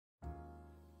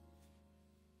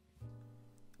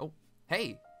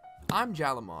Hey, I'm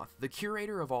Jallomoth, the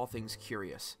curator of all things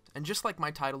curious, and just like my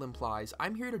title implies,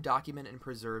 I'm here to document and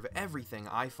preserve everything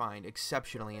I find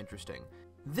exceptionally interesting.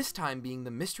 This time being the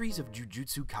mysteries of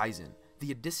Jujutsu Kaisen,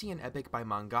 the Odyssean epic by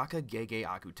mangaka Gege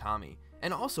Akutami,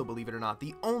 and also, believe it or not,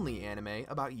 the only anime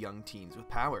about young teens with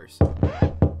powers.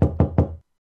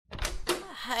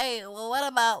 Hey, well, what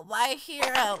about my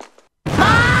hero?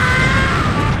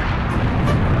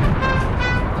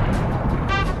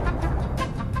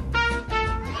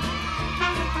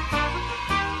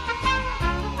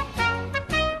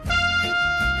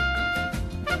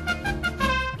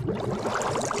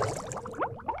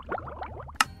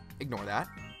 Ignore that.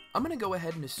 I'm gonna go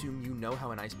ahead and assume you know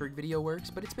how an iceberg video works,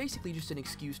 but it's basically just an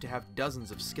excuse to have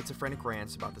dozens of schizophrenic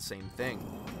rants about the same thing.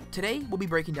 Today, we'll be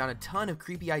breaking down a ton of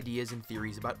creepy ideas and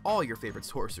theories about all your favorite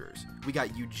sorcerers. We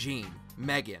got Eugene,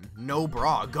 Megan, No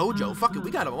Bra, Gojo, fuck it,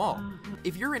 we got them all.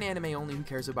 If you're an anime only who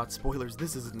cares about spoilers,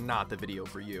 this is not the video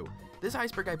for you. This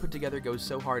iceberg I put together goes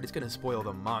so hard it's gonna spoil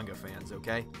the manga fans,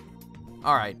 okay?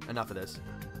 Alright, enough of this.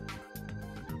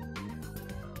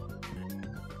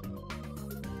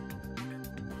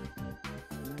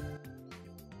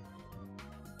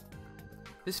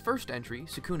 This first entry,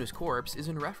 Sukuna's corpse, is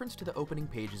in reference to the opening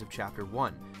pages of Chapter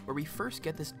 1, where we first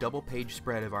get this double-page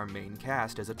spread of our main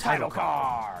cast as a title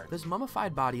card. This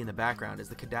mummified body in the background is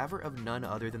the cadaver of none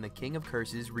other than the King of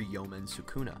Curses, Ryomen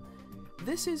Sukuna.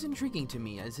 This is intriguing to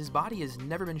me, as his body has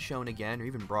never been shown again or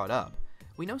even brought up.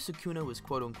 We know Sukuna was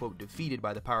quote-unquote defeated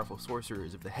by the powerful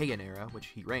sorcerers of the Heian era, which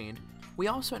he reigned. We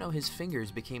also know his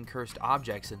fingers became cursed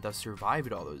objects and thus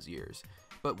survived all those years.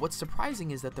 But what's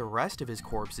surprising is that the rest of his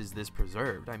corpse is this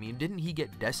preserved. I mean, didn't he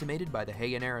get decimated by the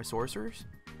Heian era sorcerers?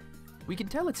 We can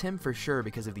tell it's him for sure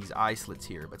because of these eye slits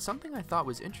here, but something I thought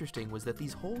was interesting was that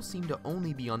these holes seem to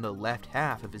only be on the left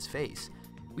half of his face.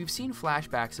 We've seen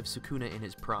flashbacks of Sukuna in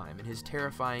his prime, in his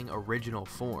terrifying original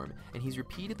form, and he's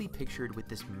repeatedly pictured with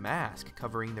this mask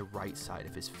covering the right side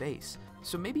of his face.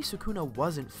 So maybe Sukuna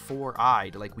wasn't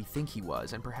four-eyed like we think he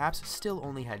was, and perhaps still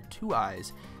only had two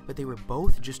eyes, but they were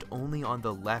both just only on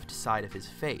the left side of his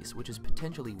face, which is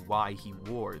potentially why he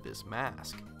wore this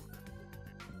mask.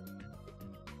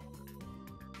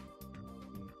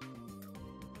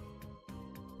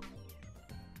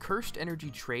 Cursed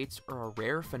energy traits are a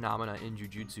rare phenomena in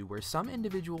Jujutsu where some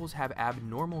individuals have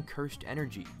abnormal cursed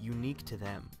energy unique to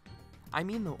them. I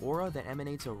mean, the aura that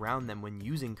emanates around them when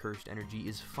using cursed energy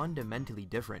is fundamentally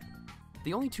different.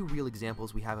 The only two real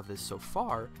examples we have of this so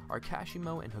far are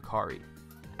Kashimo and Hikari.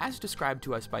 As described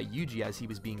to us by Yuji as he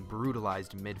was being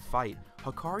brutalized mid-fight,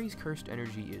 Hikari's cursed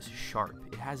energy is sharp,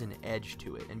 it has an edge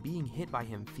to it, and being hit by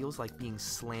him feels like being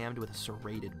slammed with a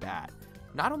serrated bat.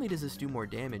 Not only does this do more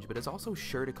damage, but it's also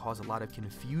sure to cause a lot of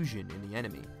confusion in the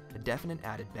enemy, a definite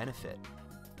added benefit.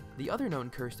 The other known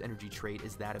cursed energy trait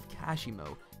is that of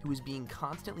Kashimo, who is being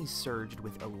constantly surged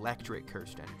with electric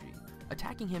cursed energy.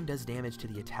 Attacking him does damage to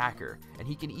the attacker, and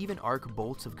he can even arc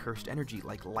bolts of cursed energy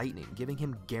like lightning, giving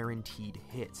him guaranteed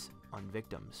hits on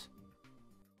victims.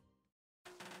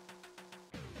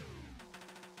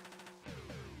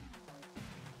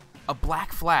 A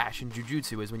black flash in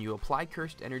Jujutsu is when you apply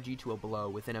cursed energy to a blow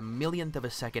within a millionth of a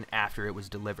second after it was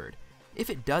delivered. If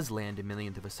it does land a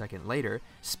millionth of a second later,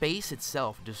 space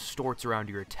itself distorts around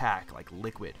your attack like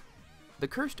liquid. The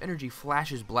cursed energy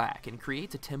flashes black and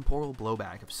creates a temporal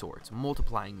blowback of sorts,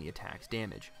 multiplying the attack's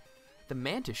damage. The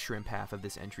mantis shrimp half of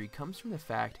this entry comes from the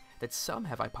fact that some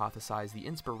have hypothesized the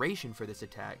inspiration for this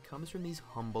attack comes from these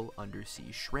humble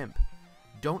undersea shrimp.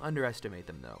 Don't underestimate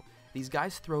them though. These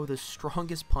guys throw the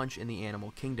strongest punch in the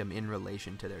animal kingdom in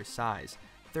relation to their size.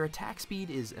 Their attack speed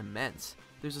is immense.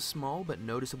 There's a small but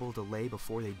noticeable delay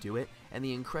before they do it, and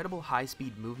the incredible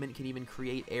high-speed movement can even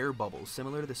create air bubbles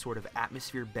similar to the sort of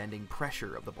atmosphere-bending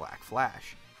pressure of the Black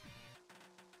Flash.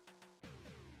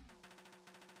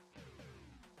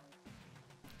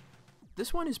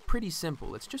 This one is pretty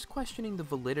simple. It's just questioning the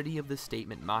validity of the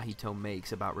statement Mahito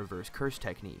makes about reverse curse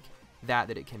technique.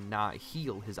 That it cannot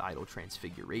heal his idol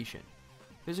transfiguration.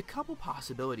 There's a couple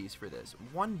possibilities for this,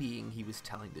 one being he was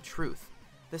telling the truth.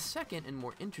 The second and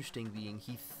more interesting being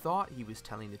he thought he was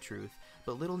telling the truth,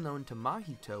 but little known to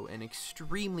Mahito, an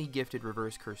extremely gifted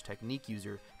reverse curse technique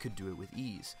user, could do it with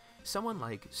ease. Someone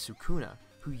like Sukuna,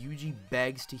 who Yuji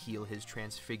begs to heal his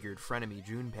transfigured frenemy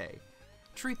Junpei.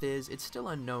 Truth is, it's still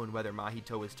unknown whether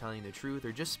Mahito was telling the truth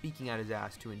or just speaking out his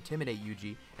ass to intimidate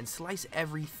Yuji and slice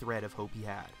every thread of hope he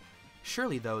had.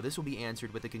 Surely, though, this will be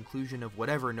answered with the conclusion of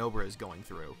whatever Nobara is going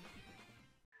through.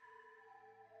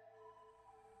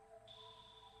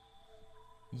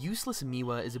 Useless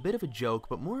Miwa is a bit of a joke,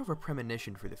 but more of a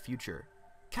premonition for the future.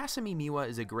 Kasumi Miwa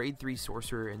is a grade 3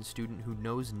 sorcerer and student who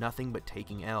knows nothing but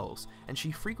taking L's, and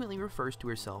she frequently refers to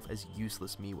herself as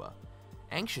Useless Miwa.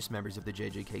 Anxious members of the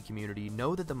JJK community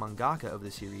know that the mangaka of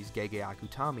the series, Gege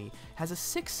Akutami, has a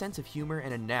sick sense of humor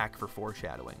and a knack for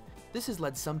foreshadowing. This has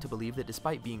led some to believe that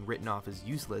despite being written off as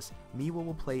useless, Miwa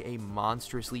will play a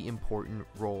monstrously important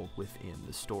role within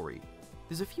the story.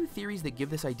 There's a few theories that give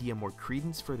this idea more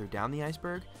credence further down the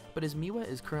iceberg, but as Miwa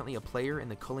is currently a player in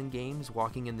the Culling games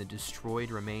walking in the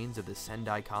destroyed remains of the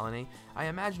Sendai colony, I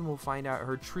imagine we'll find out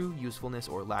her true usefulness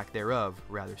or lack thereof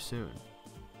rather soon.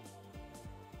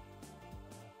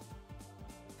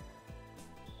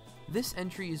 This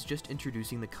entry is just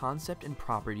introducing the concept and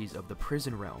properties of the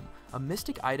Prison Realm, a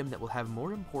mystic item that will have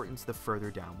more importance the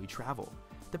further down we travel.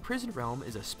 The Prison Realm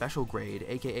is a special grade,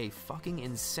 aka fucking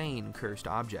insane cursed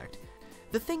object.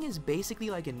 The thing is basically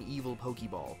like an evil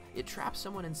Pokeball. It traps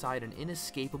someone inside an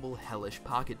inescapable hellish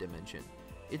pocket dimension.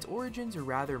 Its origins are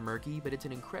rather murky, but it's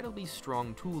an incredibly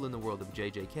strong tool in the world of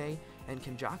JJK, and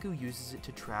Kenjaku uses it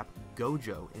to trap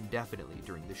Gojo indefinitely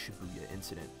during the Shibuya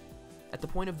incident. At the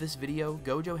point of this video,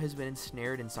 Gojo has been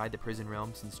ensnared inside the Prison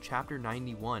Realm since chapter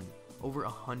 91, over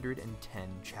 110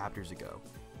 chapters ago.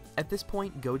 At this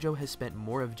point, Gojo has spent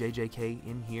more of JJK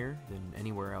in here than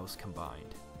anywhere else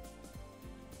combined.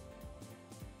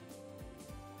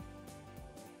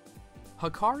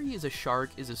 Hikari is a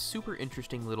shark is a super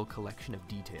interesting little collection of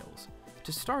details.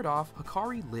 To start off,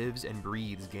 Hikari lives and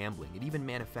breathes gambling. It even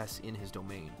manifests in his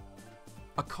domain.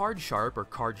 A card sharp or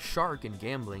card shark in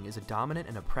gambling is a dominant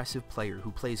and oppressive player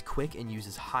who plays quick and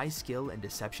uses high skill and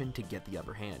deception to get the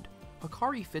upper hand.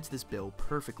 Hikari fits this bill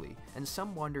perfectly, and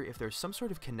some wonder if there's some sort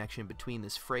of connection between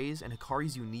this phrase and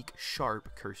Hikari's unique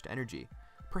sharp cursed energy.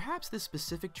 Perhaps this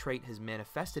specific trait has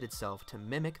manifested itself to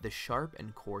mimic the sharp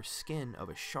and coarse skin of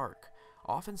a shark,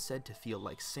 often said to feel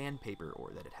like sandpaper or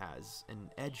that it has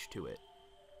an edge to it.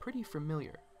 Pretty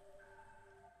familiar.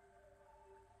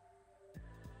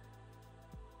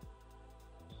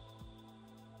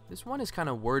 This one is kind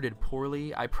of worded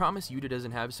poorly. I promise Yuta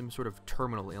doesn't have some sort of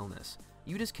terminal illness.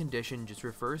 Yuta's condition just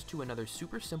refers to another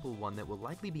super simple one that will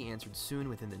likely be answered soon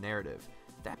within the narrative,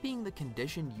 that being the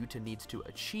condition Yuta needs to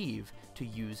achieve to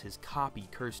use his copy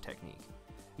curse technique.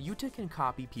 Yuta can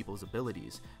copy people's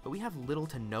abilities, but we have little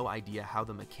to no idea how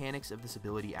the mechanics of this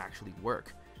ability actually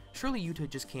work. Surely Yuta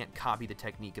just can't copy the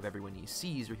technique of everyone he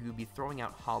sees, or he would be throwing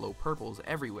out hollow purples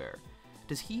everywhere.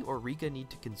 Does he or Rika need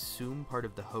to consume part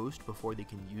of the host before they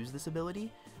can use this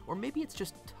ability? Or maybe it's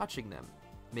just touching them.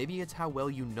 Maybe it's how well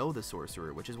you know the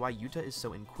sorcerer, which is why Yuta is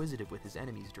so inquisitive with his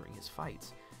enemies during his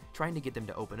fights, trying to get them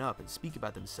to open up and speak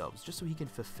about themselves just so he can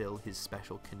fulfill his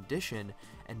special condition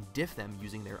and diff them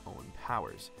using their own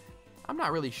powers. I'm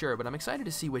not really sure, but I'm excited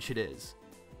to see which it is.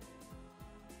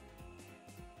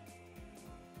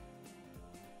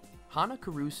 Hana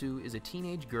Kurusu is a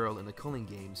teenage girl in the Culling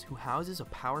games who houses a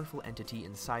powerful entity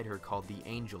inside her called the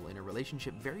Angel in a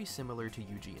relationship very similar to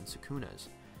Yuji and Sukuna's.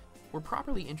 We're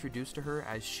properly introduced to her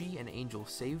as she and Angel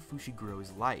save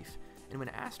Fushiguro's life, and when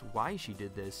asked why she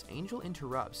did this, Angel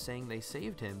interrupts saying they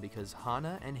saved him because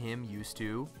Hana and him used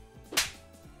to...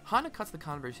 Hana cuts the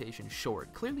conversation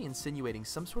short, clearly insinuating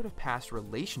some sort of past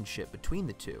relationship between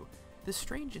the two. This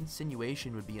strange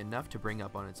insinuation would be enough to bring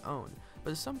up on its own,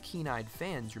 but some keen-eyed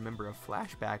fans remember a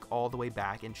flashback all the way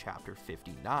back in chapter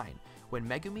 59, when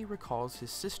Megumi recalls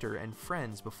his sister and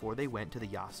friends before they went to the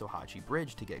Yasuhachi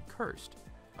Bridge to get cursed.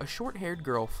 A short-haired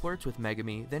girl flirts with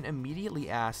Megumi, then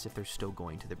immediately asks if they're still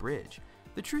going to the bridge.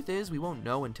 The truth is, we won't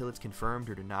know until it's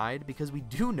confirmed or denied, because we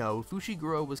do know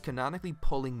Fushiguro was canonically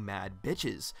pulling mad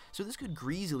bitches, so this could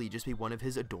greasily just be one of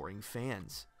his adoring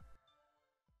fans.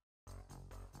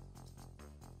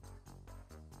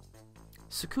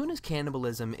 Sukuna's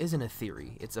cannibalism isn't a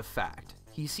theory, it's a fact.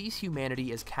 He sees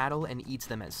humanity as cattle and eats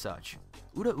them as such.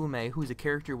 Uraume, who's a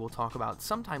character we'll talk about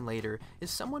sometime later, is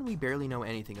someone we barely know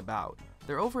anything about.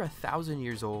 They're over 1,000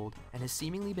 years old, and has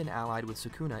seemingly been allied with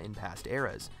Sukuna in past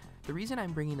eras. The reason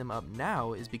I'm bringing them up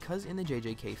now is because in the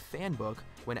JJK fanbook,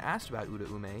 when asked about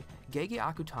Uraume, Gege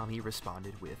Akutami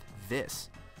responded with this.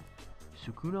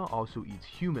 Sukuna also eats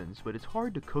humans, but it's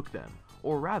hard to cook them.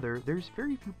 Or rather, there's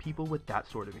very few people with that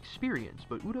sort of experience,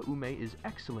 but Uraume is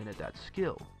excellent at that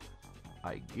skill.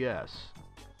 I guess.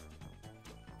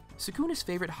 Sukuna's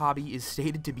favorite hobby is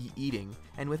stated to be eating,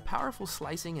 and with powerful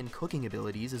slicing and cooking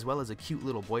abilities, as well as a cute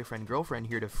little boyfriend-girlfriend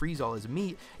here to freeze all his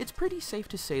meat, it's pretty safe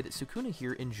to say that Sukuna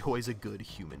here enjoys a good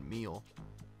human meal.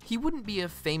 He wouldn't be a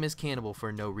famous cannibal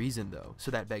for no reason though, so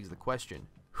that begs the question,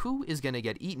 who is gonna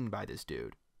get eaten by this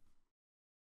dude?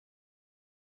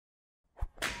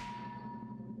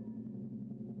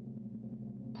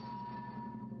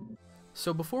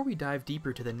 So before we dive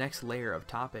deeper to the next layer of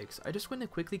topics, I just want to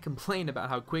quickly complain about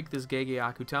how quick this Gege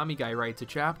Akutami guy writes a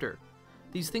chapter.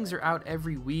 These things are out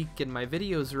every week, and my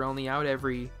videos are only out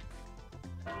every...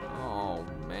 Oh,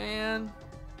 man.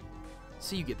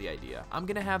 So you get the idea. I'm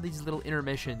gonna have these little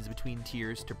intermissions between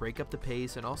tiers to break up the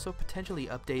pace and also potentially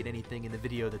update anything in the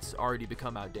video that's already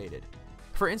become outdated.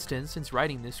 For instance, since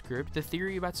writing this script, the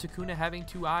theory about Sukuna having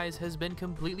 2 eyes has been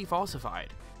completely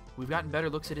falsified. We've gotten better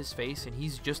looks at his face, and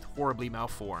he's just horribly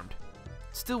malformed.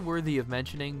 Still worthy of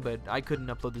mentioning, but I couldn't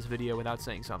upload this video without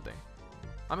saying something.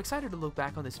 I'm excited to look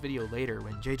back on this video later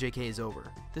when JJK is over.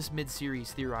 This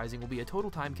mid-series theorizing will be a total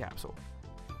time capsule.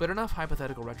 But enough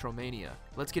hypothetical retromania,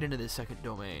 let's get into this second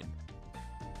domain.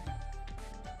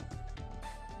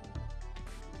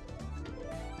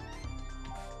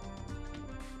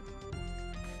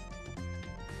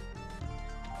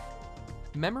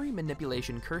 Memory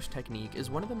manipulation curse technique is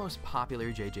one of the most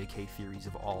popular JJK theories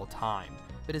of all time,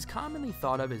 but is commonly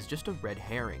thought of as just a red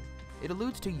herring. It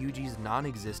alludes to Yuji's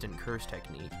non-existent curse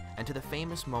technique, and to the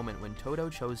famous moment when Todo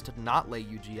chose to not lay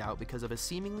Yuji out because of a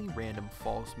seemingly random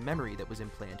false memory that was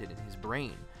implanted in his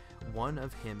brain, one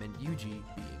of him and Yuji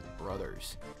being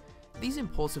brothers. These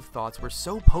impulsive thoughts were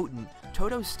so potent,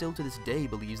 Todo still to this day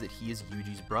believes that he is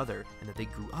Yuji's brother, and that they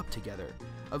grew up together.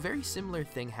 A very similar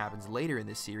thing happens later in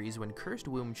this series when Cursed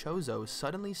Womb Chozo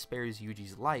suddenly spares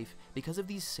Yuji's life because of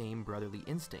these same brotherly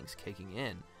instincts kicking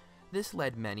in. This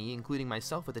led many, including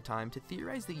myself at the time, to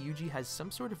theorize that Yuji has some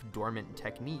sort of dormant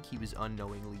technique he was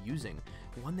unknowingly using,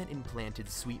 one that implanted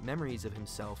sweet memories of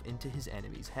himself into his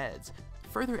enemies' heads.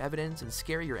 Further evidence and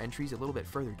scarier entries a little bit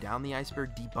further down the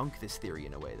iceberg debunk this theory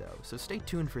in a way though, so stay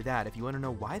tuned for that if you want to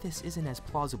know why this isn't as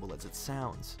plausible as it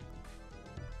sounds.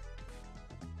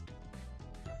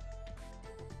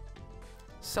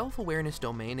 Self-awareness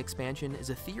domain expansion is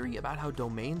a theory about how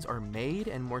domains are made,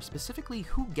 and more specifically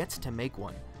who gets to make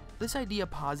one. This idea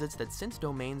posits that since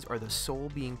domains are the soul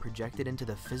being projected into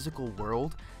the physical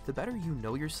world, the better you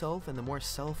know yourself and the more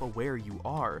self-aware you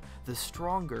are, the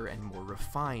stronger and more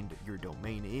refined your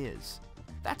domain is.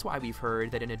 That's why we've heard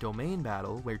that in a domain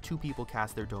battle, where 2 people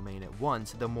cast their domain at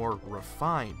once, the more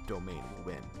refined domain will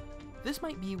win. This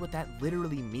might be what that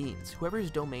literally means. Whoever's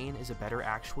domain is a better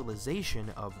actualization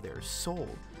of their soul.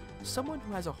 Someone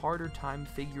who has a harder time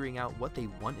figuring out what they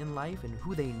want in life and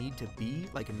who they need to be,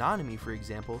 like Anonymous for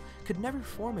example, could never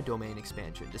form a domain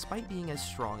expansion despite being as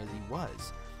strong as he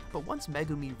was. But once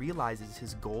Megumi realizes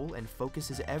his goal and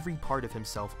focuses every part of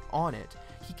himself on it,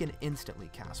 he can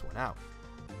instantly cast one out.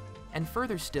 And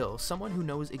further still, someone who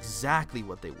knows exactly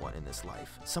what they want in this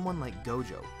life, someone like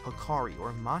Gojo, Hikari,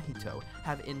 or Mahito,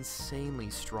 have insanely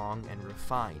strong and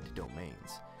refined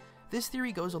domains. This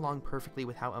theory goes along perfectly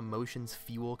with how emotions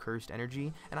fuel cursed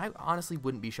energy, and I honestly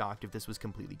wouldn't be shocked if this was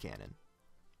completely canon.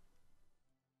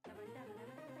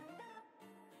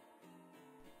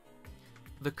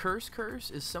 The curse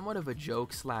is somewhat of a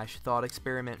joke slash thought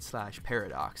experiment slash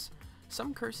paradox.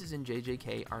 Some curses in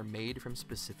JJK are made from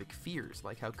specific fears,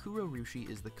 like how Kurorushi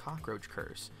is the cockroach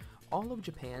curse. All of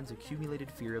Japan's accumulated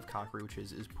fear of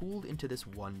cockroaches is pooled into this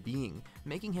one being,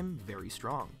 making him very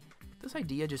strong. This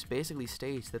idea just basically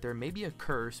states that there may be a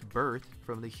curse birthed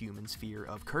from the human's fear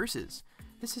of curses.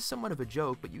 This is somewhat of a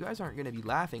joke, but you guys aren't going to be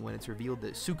laughing when it's revealed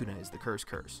that Sukuna is the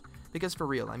curse. Because for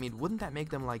real, I mean, wouldn't that make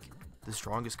them like the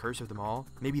strongest curse of them all?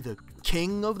 Maybe the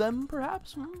king of them,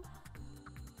 perhaps?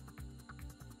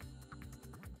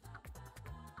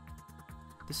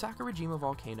 The Sakurajima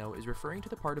volcano is referring to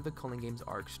the part of the Culling Games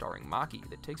arc starring Maki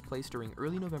that takes place during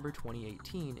early November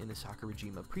 2018 in the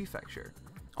Sakurajima prefecture.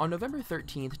 On November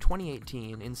 13th,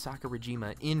 2018, in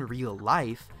Sakurajima in real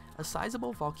life, a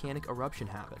sizable volcanic eruption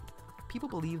happened. People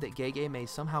believe that Gege may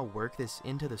somehow work this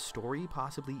into the story,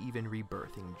 possibly even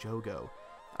rebirthing Jogo.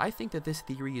 I think that this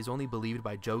theory is only believed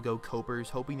by Jogo copers,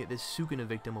 hoping that this Sukuna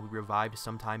victim will be revived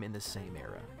sometime in the same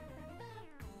era.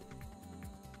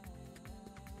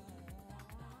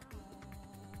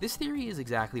 This theory is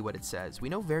exactly what it says. We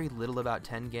know very little about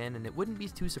Tengen, and it wouldn't be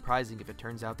too surprising if it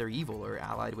turns out they're evil, or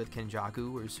allied with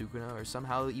Kenjaku or Sukuna, or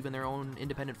somehow even their own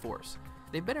independent force.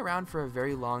 They've been around for a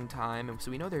very long time, and so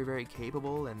we know they're very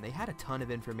capable, and they had a ton of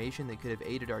information that could have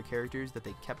aided our characters that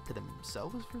they kept to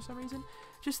themselves for some reason.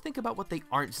 Just think about what they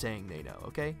aren't saying they know,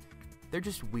 okay? They're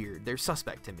just weird. They're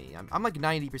suspect to me. I'm like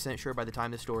 90% sure by the time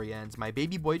the story ends, my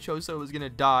baby boy Choso is gonna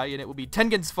die, and it will be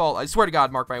Tengen's fault. I swear to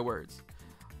God, mark my words.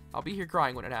 I'll be here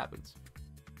crying when it happens.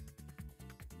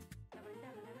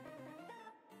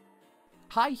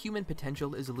 High human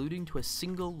potential is alluding to a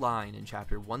single line in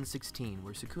chapter 116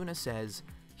 where Sukuna says,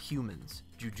 "Humans,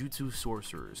 jujutsu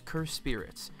sorcerers, cursed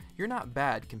spirits, you're not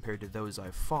bad compared to those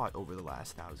I've fought over the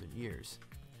last 1,000 years."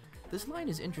 This line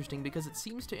is interesting because it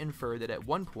seems to infer that at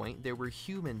one point there were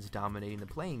humans dominating the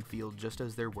playing field just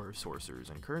as there were sorcerers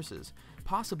and curses,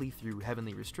 possibly through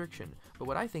heavenly restriction, but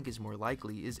what I think is more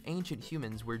likely is ancient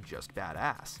humans were just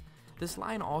badass. This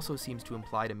line also seems to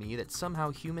imply to me that somehow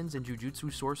humans and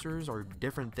Jujutsu sorcerers are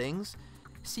different things,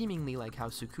 seemingly like how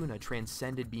Sukuna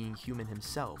transcended being human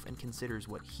himself and considers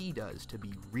what he does to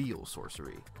be real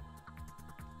sorcery.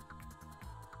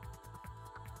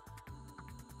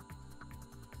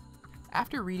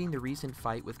 After reading the recent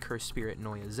fight with cursed spirit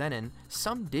Noya Zenin,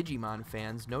 some Digimon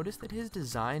fans noticed that his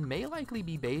design may likely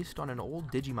be based on an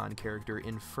old Digimon character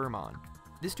in Furmon.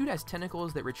 This dude has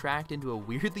tentacles that retract into a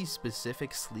weirdly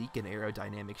specific, sleek, and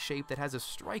aerodynamic shape that has a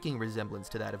striking resemblance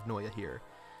to that of Noya here.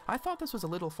 I thought this was a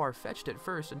little far-fetched at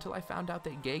first until I found out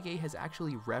that Gege has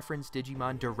actually referenced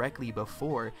Digimon directly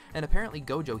before, and apparently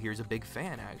Gojo here is a big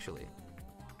fan actually.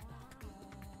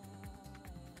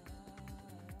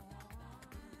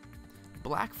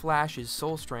 Black Flash's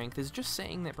soul strength is just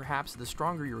saying that perhaps the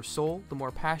stronger your soul, the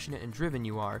more passionate and driven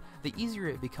you are, the easier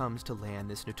it becomes to land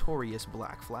this notorious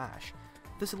Black Flash.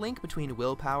 This link between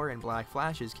willpower and Black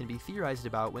Flashes can be theorized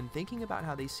about when thinking about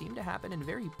how they seem to happen in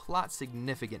very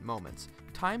plot-significant moments.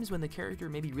 Times when the character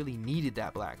maybe really needed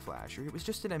that Black Flash, or it was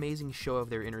just an amazing show of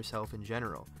their inner self in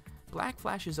general. Black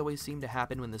Flashes always seem to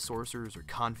happen when the sorcerers are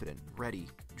confident, ready,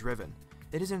 driven.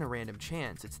 It isn't a random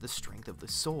chance, it's the strength of the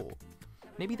soul.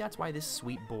 Maybe that's why this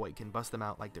sweet boy can bust them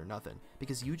out like they're nothing,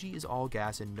 because Yuji is all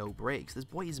gas and no brakes. This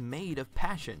boy is made of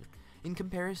passion, in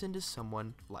comparison to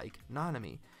someone like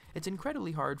Nanami. It's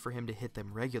incredibly hard for him to hit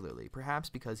them regularly, perhaps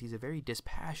because he's a very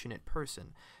dispassionate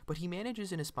person, but he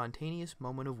manages in a spontaneous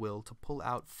moment of will to pull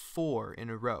out 4 in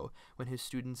a row when his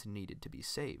students needed to be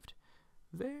saved.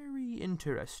 Very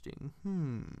interesting.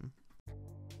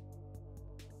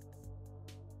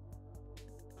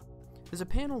 There's a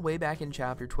panel way back in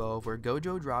chapter 12 where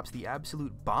Gojo drops the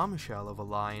absolute bombshell of a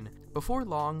line, "Before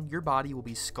long, your body will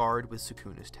be scarred with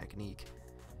Sukuna's technique."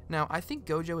 Now, I think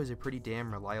Gojo is a pretty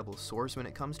damn reliable source when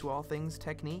it comes to all things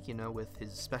technique, you know, with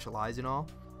his special eyes and all.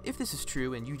 If this is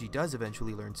true and Yuji does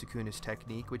eventually learn Sukuna's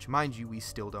technique, which mind you we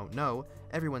still don't know,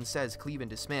 everyone says cleave and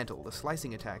dismantle, the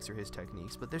slicing attacks are his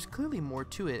techniques, but there's clearly more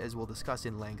to it as we'll discuss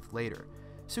in length later.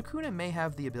 Sukuna may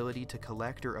have the ability to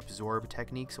collect or absorb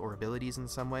techniques or abilities in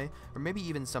some way, or maybe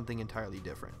even something entirely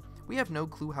different. We have no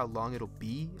clue how long it'll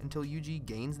be until Yuji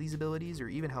gains these abilities, or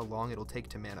even how long it'll take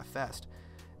to manifest.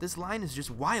 This line is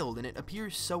just wild, and it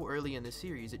appears so early in the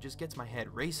series, it just gets my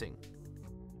head racing.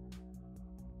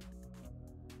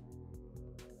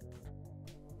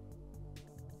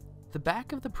 The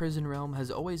back of the prison realm has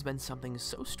always been something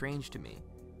so strange to me.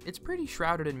 It's pretty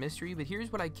shrouded in mystery, but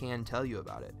here's what I can tell you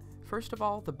about it. First of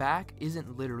all, the back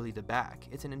isn't literally the back,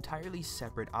 it's an entirely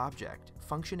separate object,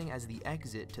 functioning as the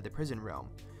exit to the prison realm.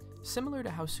 Similar to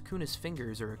how Sukuna's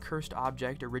fingers are a cursed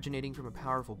object originating from a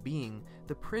powerful being,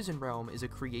 the prison realm is a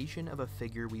creation of a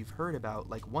figure we've heard about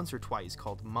like once or twice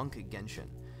called Monk Genshin.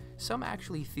 Some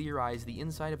actually theorize the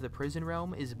inside of the prison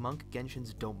realm is Monk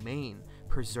Genshin's domain,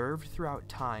 preserved throughout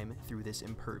time through this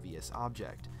impervious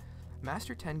object.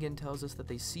 Master Tengen tells us that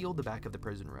they sealed the back of the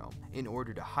prison realm in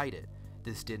order to hide it.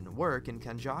 This didn't work, and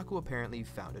Kanjaku apparently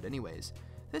found it anyways.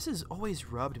 This has always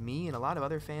rubbed me and a lot of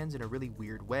other fans in a really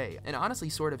weird way, and honestly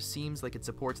sort of seems like it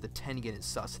supports the Tengen is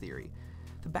sus theory.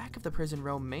 The back of the prison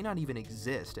realm may not even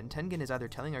exist, and Tengen is either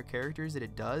telling our characters that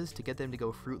it does to get them to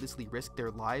go fruitlessly risk their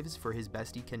lives for his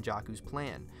bestie Kenjaku's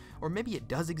plan, or maybe it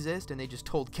does exist and they just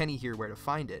told Kenny here where to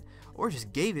find it, or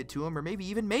just gave it to him, or maybe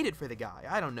even made it for the guy.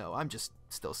 I don't know, I'm just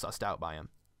still sussed out by him.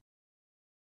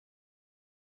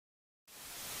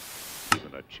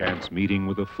 Even a chance meeting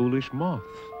with a foolish moth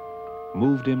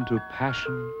moved him to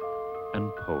passion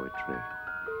and poetry.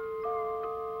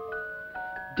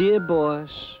 Dear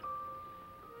boss,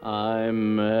 I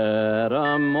met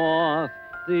a moth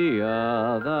the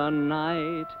other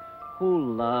night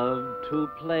who loved to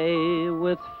play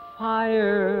with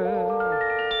fire.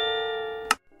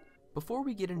 Before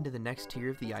we get into the next tier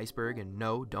of the iceberg, and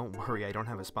no, don't worry, I don't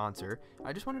have a sponsor,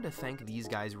 I just wanted to thank these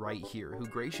guys right here who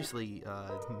graciously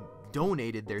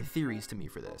donated their theories to me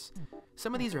for this.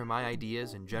 Some of these are my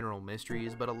ideas and general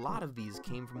mysteries, but a lot of these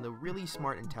came from the really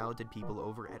smart and talented people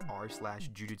over at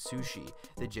r/Jujutsushi,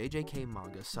 the JJK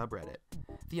manga subreddit.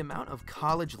 The amount of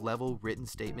college-level written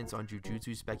statements on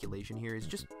Jujutsu speculation here is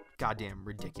just goddamn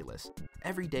ridiculous.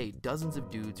 Every day, dozens of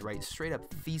dudes write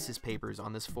straight-up thesis papers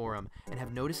on this forum and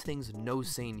have noticed things no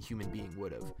sane human being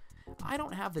would have. I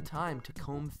don't have the time to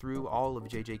comb through all of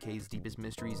JJK's deepest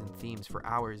mysteries and themes for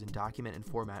hours and document and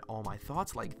format all my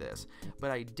thoughts like this,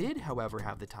 but I did, however,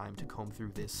 have the time to comb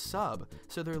through this sub,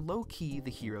 so they're low-key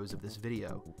the heroes of this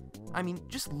video. I mean,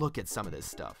 just look at some of this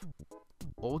stuff.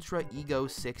 Ultra Ego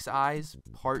 6 Eyes,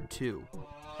 Part 2.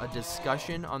 A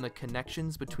discussion on the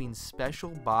connections between special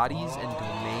bodies and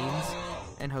domains,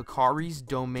 and Hikari's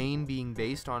domain being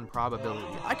based on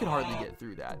probability. I could hardly get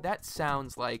through that. That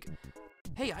sounds like,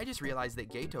 hey, I just realized that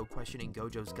Geto questioning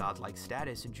Gojo's godlike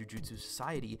status in Jujutsu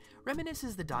society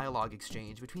reminisces the dialogue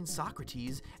exchange between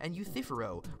Socrates and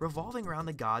Euthyphro, revolving around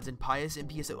the gods and pious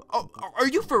impious. Oh, are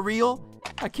you for real?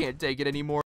 I can't take it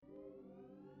anymore.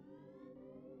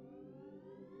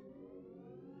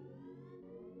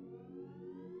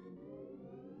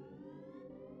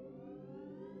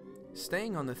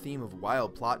 Staying on the theme of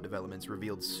wild plot developments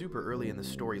revealed super early in the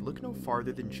story, look no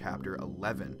farther than chapter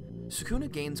 11. Sukuna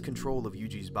gains control of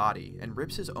Yuji's body, and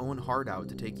rips his own heart out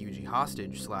to take Yuji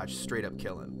hostage / straight up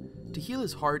kill him. To heal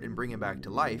his heart and bring him back to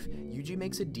life, Yuji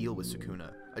makes a deal with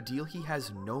Sukuna, a deal he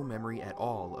has no memory at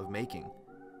all of making.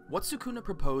 What Sukuna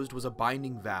proposed was a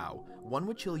binding vow, one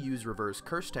which he'll use reverse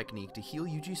curse technique to heal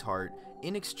Yuji's heart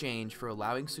in exchange for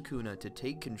allowing Sukuna to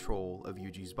take control of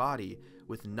Yuji's body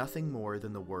with nothing more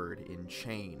than the word in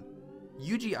chain.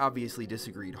 Yuji obviously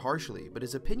disagreed harshly, but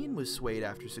his opinion was swayed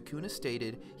after Sukuna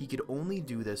stated he could only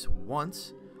do this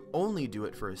once, only do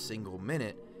it for a single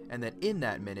minute, and that in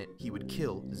that minute he would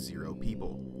kill 0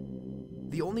 people.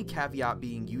 The only caveat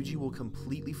being Yuji will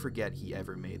completely forget he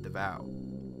ever made the vow.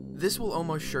 This will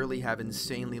almost surely have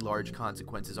insanely large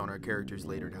consequences on our characters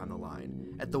later down the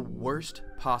line. At the worst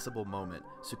possible moment,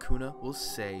 Sukuna will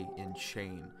say in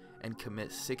chain and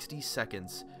commit 60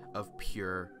 seconds of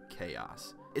pure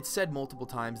chaos. It's said multiple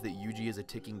times that Yuji is a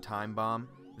ticking time bomb.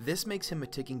 This makes him a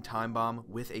ticking time bomb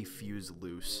with a fuse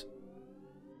loose.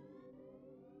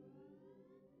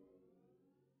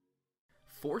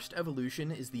 Forced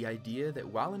evolution is the idea that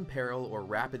while in peril or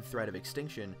rapid threat of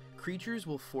extinction, creatures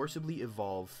will forcibly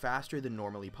evolve faster than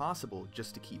normally possible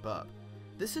just to keep up.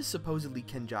 This is supposedly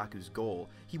Kenjaku's goal.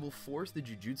 He will force the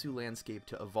Jujutsu landscape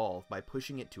to evolve by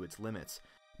pushing it to its limits.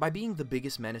 By being the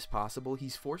biggest menace possible,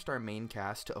 he's forced our main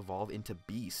cast to evolve into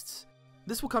beasts.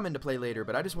 This will come into play later,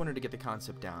 but I just wanted to get the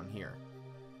concept down here.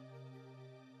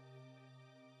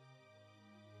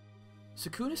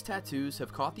 Sukuna's tattoos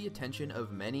have caught the attention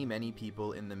of many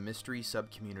people in the mystery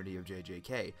sub-community of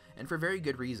JJK, and for very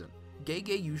good reason.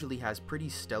 Gege usually has pretty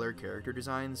stellar character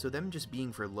designs, so them just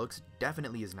being for looks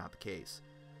definitely is not the case.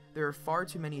 There are far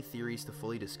too many theories to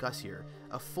fully discuss here.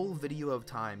 A full video of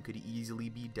time could easily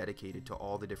be dedicated to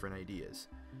all the different ideas.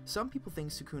 Some people think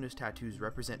Sukuna's tattoos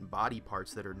represent body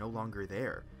parts that are no longer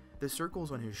there. The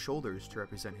circles on his shoulders to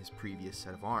represent his previous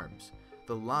set of arms.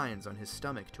 The lines on his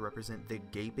stomach to represent the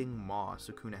gaping maw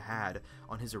Sukuna had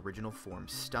on his original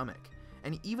form's stomach,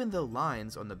 and even the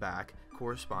lines on the back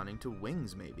corresponding to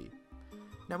wings maybe.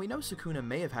 Now we know Sukuna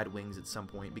may have had wings at some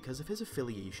point because of his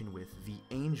affiliation with the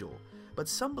Angel, but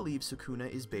some believe Sukuna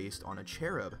is based on a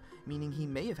cherub, meaning he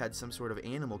may have had some sort of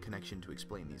animal connection to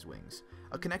explain these wings.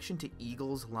 A connection to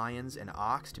eagles, lions, and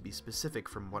ox to be specific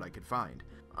from what I could find.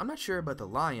 I'm not sure about the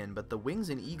lion, but the wings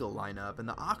and eagle line up, and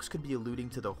the ox could be alluding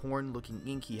to the horn-looking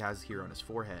ink he has here on his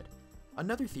forehead.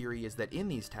 Another theory is that in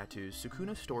these tattoos,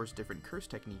 Sukuna stores different curse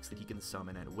techniques that he can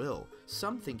summon at will.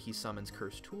 Some think he summons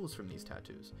curse tools from these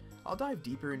tattoos. I'll dive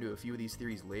deeper into a few of these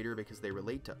theories later because they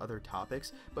relate to other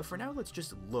topics, but for now let's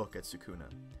just look at Sukuna.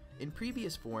 In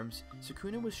previous forms,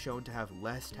 Sukuna was shown to have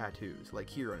less tattoos, like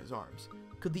here on his arms.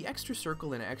 Could the extra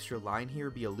circle and extra line here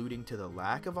be alluding to the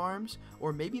lack of arms,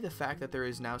 or maybe the fact that there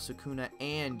is now Sukuna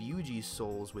and Yuji's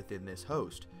souls within this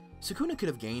host? Sukuna could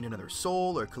have gained another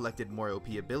soul, or collected more OP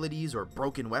abilities, or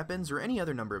broken weapons, or any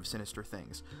other number of sinister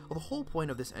things. Well, the whole point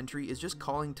of this entry is just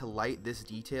calling to light this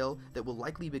detail that will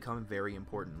likely become very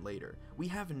important later. We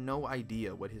have no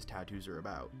idea what his tattoos are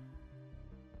about.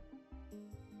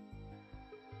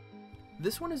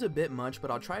 This one is a bit much, but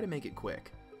I'll try to make it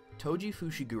quick. Toji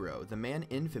Fushiguro, the man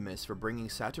infamous for bringing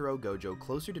Satoru Gojo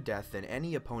closer to death than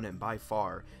any opponent by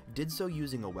far, did so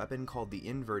using a weapon called the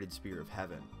Inverted Spear of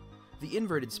Heaven. The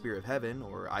Inverted Spear of Heaven,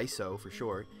 or ISO for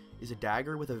short, is a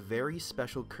dagger with a very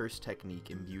special curse technique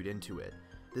imbued into it.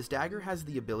 This dagger has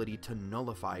the ability to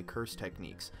nullify curse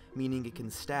techniques, meaning it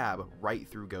can stab right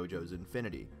through Gojo's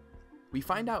infinity. We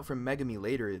find out from Megami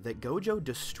later that Gojo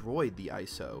destroyed the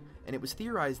ISO, and it was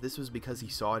theorized this was because he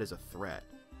saw it as a threat.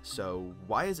 So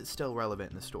why is it still relevant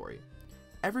in the story?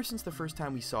 Ever since the first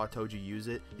time we saw Toji use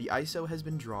it, the ISO has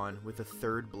been drawn with the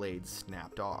third blade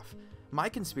snapped off. My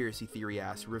conspiracy theory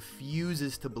ass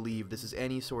refuses to believe this is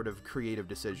any sort of creative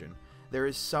decision. there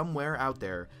is somewhere out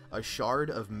there a shard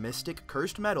of mystic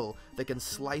cursed metal that can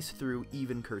slice through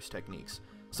even cursed techniques.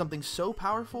 Something so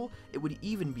powerful, it would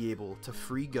even be able to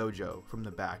free Gojo from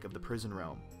the back of the prison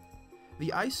realm.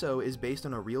 The ISO is based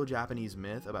on a real Japanese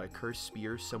myth about a cursed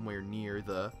spear somewhere near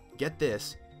the, get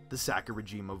this, the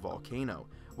Sakurajima volcano,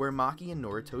 where Maki and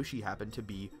Noritoshi happen to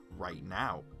be right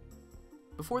now.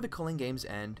 Before the Culling Games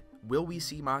end, will we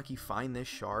see Maki find this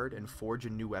shard and forge a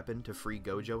new weapon to free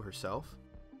Gojo herself?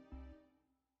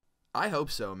 I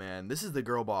hope so, man. This is the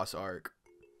girl boss arc.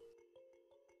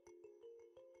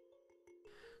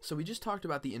 So we just talked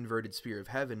about the inverted Spear of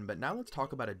Heaven, but now let's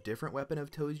talk about a different weapon of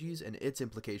Toji's and its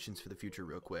implications for the future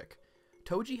real quick.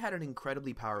 Toji had an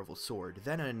incredibly powerful sword,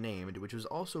 then unnamed, which was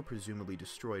also presumably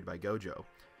destroyed by Gojo.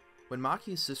 When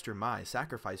Maki's sister Mai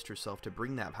sacrificed herself to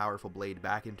bring that powerful blade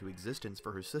back into existence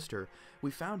for her sister, we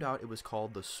found out it was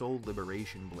called the Soul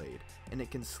Liberation Blade, and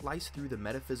it can slice through the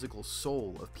metaphysical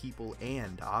soul of people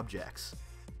and objects.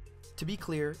 To be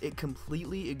clear, it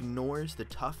completely ignores the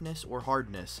toughness or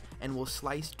hardness and will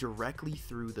slice directly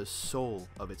through the soul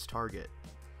of its target.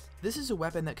 This is a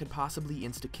weapon that could possibly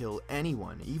insta-kill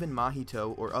anyone, even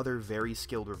Mahito or other very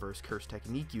skilled reverse curse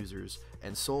technique users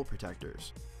and soul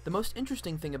protectors. The most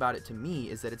interesting thing about it to me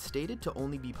is that it's stated to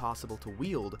only be possible to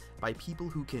wield by people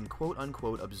who can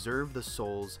quote-unquote observe the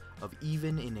souls of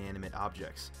even inanimate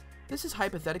objects. This is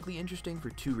hypothetically interesting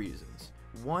for two reasons.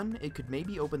 One, it could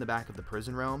maybe open the back of the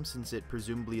prison realm since it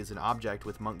presumably is an object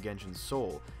with Monk Genshin's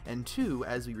soul, and two,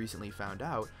 as we recently found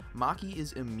out, Maki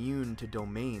is immune to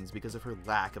domains because of her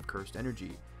lack of cursed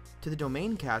energy. To the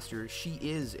domain caster, she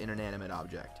is an inanimate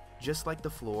object. Just like the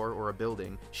floor or a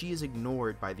building, she is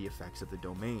ignored by the effects of the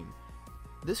domain.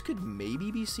 This could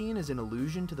maybe be seen as an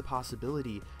allusion to the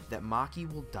possibility that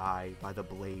Maki will die by the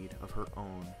blade of her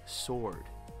own sword.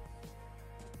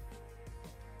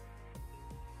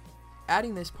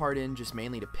 Adding this part in just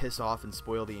mainly to piss off and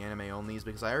spoil the anime onlys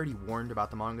because I already warned about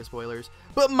the manga spoilers,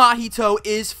 but Mahito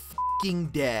is f***ing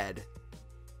dead.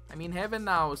 I mean, heaven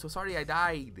now, so sorry I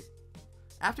died.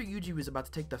 After Yuji was about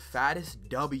to take the fattest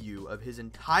W of his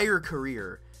entire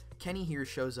career, Kenny here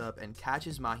shows up and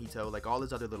catches Mahito like all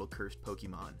his other little cursed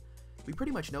Pokemon. We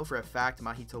pretty much know for a fact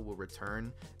Mahito will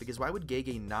return, because why would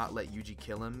Gege not let Yuji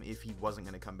kill him if he wasn't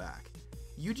going to come back?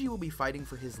 Yuji will be fighting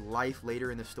for his life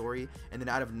later in the story, and then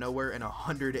out of nowhere an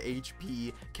 100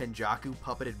 HP Kenjaku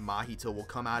puppeted Mahito will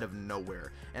come out of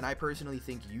nowhere, and I personally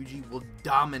think Yuji will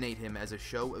dominate him as a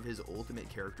show of his ultimate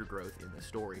character growth in the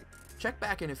story. Check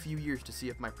back in a few years to see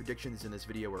if my predictions in this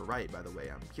video were right, by the way,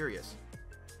 I'm curious.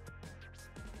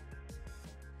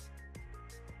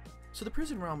 So the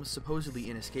prison realm is supposedly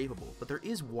inescapable, but there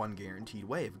is one guaranteed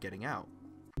way of getting out.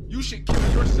 You should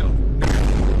kill yourself.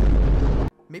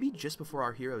 Maybe just before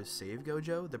our heroes save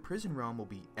Gojo, the prison realm will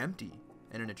be empty,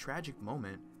 and in a tragic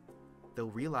moment, they'll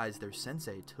realize their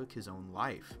sensei took his own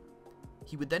life.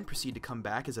 He would then proceed to come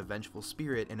back as a vengeful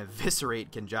spirit and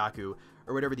eviscerate Kenjaku,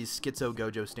 or whatever these schizo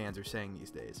Gojo stans are saying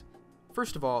these days.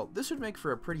 First of all, this would make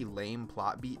for a pretty lame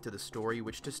plot beat to the story,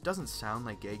 which just doesn't sound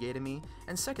like Gege to me,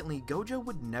 and secondly, Gojo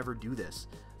would never do this.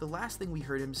 The last thing we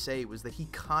heard him say was that he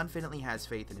confidently has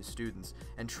faith in his students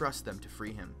and trusts them to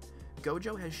free him.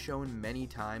 Gojo has shown many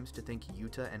times to think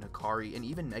Yuta and Hikari and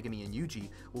even Megumi and Yuji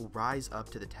will rise up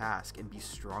to the task and be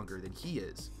stronger than he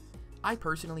is. I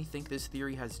personally think this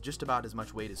theory has just about as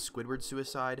much weight as Squidward's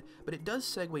suicide, but it does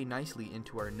segue nicely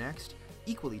into our next,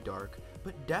 equally dark,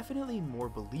 but definitely more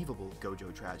believable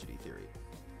Gojo tragedy theory.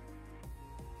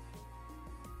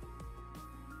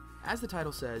 As the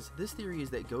title says, this theory is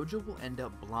that Gojo will end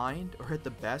up blind or at the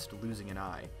best losing an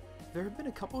eye. There have been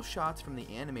a couple shots from the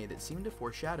anime that seem to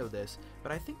foreshadow this,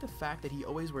 but I think the fact that he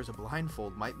always wears a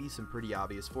blindfold might be some pretty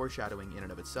obvious foreshadowing in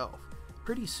and of itself.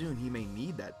 Pretty soon he may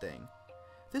need that thing.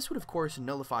 This would of course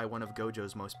nullify one of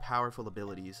Gojo's most powerful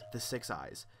abilities, the Six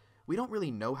Eyes. We don't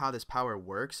really know how this power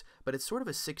works, but it's sort of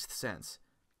a sixth sense.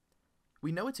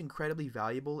 We know it's incredibly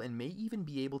valuable and may even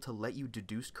be able to let you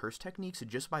deduce curse techniques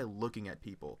just by looking at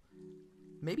people.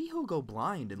 Maybe he'll go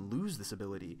blind and lose this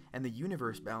ability, and the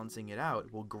universe balancing it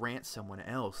out will grant someone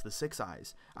else the Six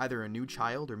Eyes, either a new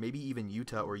child or maybe even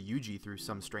Yuta or Yuji through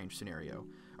some strange scenario.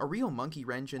 A real monkey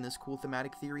wrench in this cool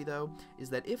thematic theory, though, is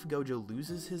that if Gojo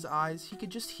loses his eyes, he could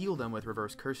just heal them with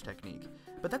reverse curse technique.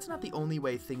 But that's not the only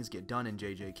way things get done in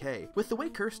JJK. With the way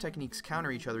curse techniques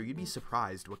counter each other, you'd be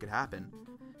surprised what could happen.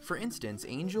 For instance,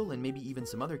 Angel and maybe even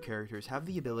some other characters have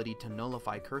the ability to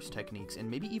nullify curse techniques and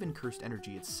maybe even cursed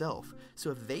energy itself,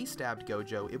 so if they stabbed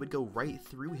Gojo, it would go right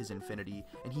through his infinity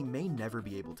and he may never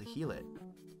be able to heal it.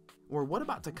 Or what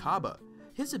about Takaba?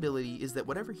 His ability is that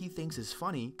whatever he thinks is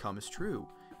funny comes true.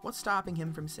 What's stopping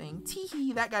him from saying,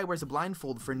 "Tee-hee, that guy wears a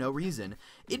blindfold for no reason.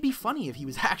 It'd be funny if he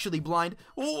was actually blind."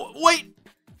 Oh, wait!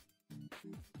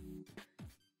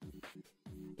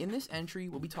 In this entry,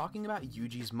 we'll be talking about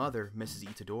Yuji's mother, Mrs.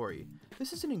 Itadori.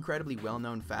 This is an incredibly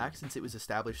well-known fact since it was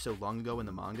established so long ago in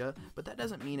the manga, but that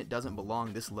doesn't mean it doesn't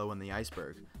belong this low in the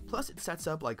iceberg. Plus, it sets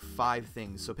up like 5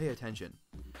 things, so pay attention.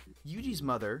 Yuji's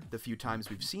mother, the few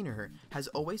times we've seen her, has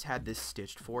always had this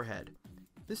stitched forehead.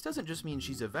 This doesn't just mean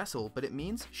she's a vessel, but it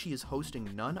means she is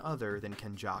hosting none other than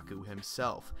Kenjaku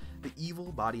himself, the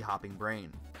evil body-hopping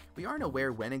brain. We aren't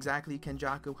aware when exactly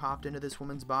Kenjaku hopped into this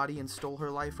woman's body and stole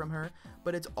her life from her,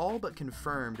 but it's all but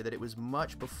confirmed that it was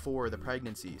much before the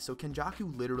pregnancy, so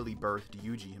Kenjaku literally birthed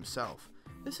Yuji himself.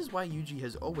 This is why Yuji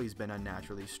has always been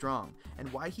unnaturally strong,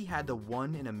 and why he had the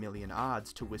 1 in a million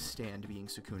odds to withstand being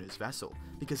Sukuna's vessel,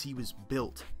 because he was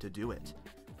built to do it.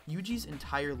 Yuji's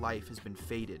entire life has been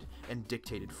fated and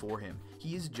dictated for him.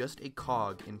 He is just a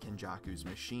cog in Kenjaku's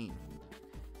machine.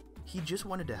 He just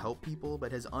wanted to help people,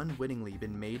 but has unwittingly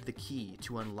been made the key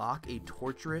to unlock a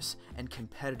torturous and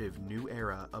competitive new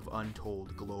era of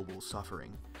untold global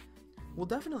suffering. We'll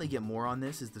definitely get more on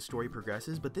this as the story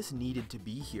progresses, but this needed to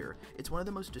be here. It's one of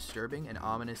the most disturbing and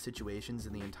ominous situations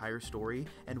in the entire story,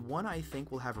 and one I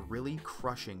think will have really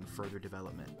crushing further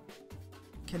development.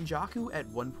 Kenjaku at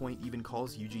one point even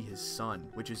calls Yuji his son,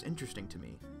 which is interesting to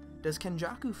me. Does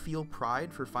Kenjaku feel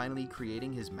pride for finally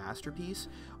creating his masterpiece,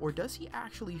 or does he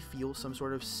actually feel some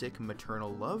sort of sick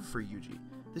maternal love for Yuji?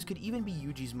 This could even be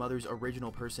Yuji's mother's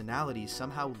original personality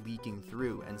somehow leaking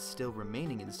through and still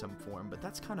remaining in some form, but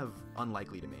that's kind of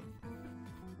unlikely to me.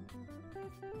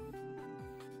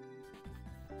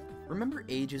 Remember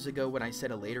ages ago when I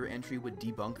said a later entry would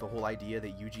debunk the whole idea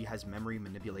that Yuji has memory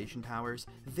manipulation powers?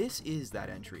 This is that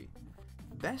entry.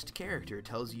 Best Character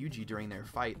tells Yuji during their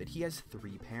fight that he has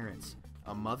 3 parents,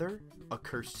 a mother, a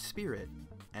cursed spirit,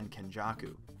 and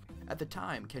Kenjaku. At the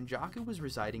time, Kenjaku was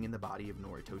residing in the body of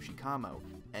Noritoshi Kamo,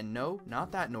 and no,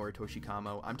 not that Noritoshi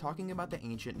Kamo, I'm talking about the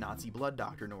ancient Nazi blood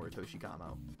doctor Noritoshi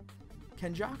Kamo.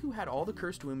 Kenjaku had all the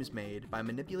cursed wombs made by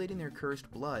manipulating their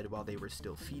cursed blood while they were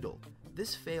still fetal.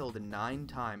 This failed 9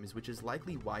 times, which is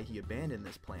likely why he abandoned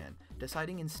this plan,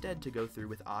 deciding instead to go through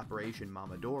with Operation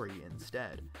Mamadori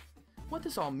instead. What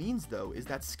this all means though is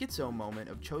that schizo moment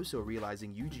of Choso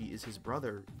realizing Yuji is his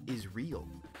brother is real,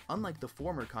 unlike the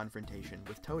former confrontation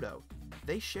with Todo.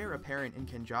 They share a parent in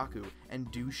Kenjaku and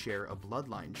do share a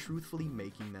bloodline, truthfully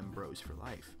making them bros for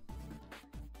life.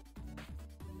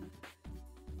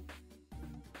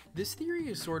 This theory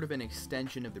is sort of an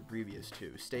extension of the previous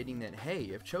 2, stating that hey,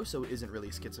 if Choso isn't really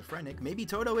schizophrenic, maybe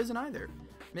Todo isn't either.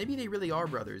 Maybe they really are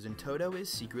brothers and Todo is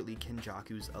secretly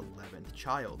Kenjaku's 11th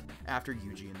child, after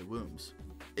Yuji in the Wombs.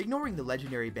 Ignoring the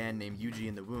legendary band name Yuji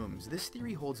in the Wombs, this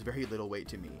theory holds very little weight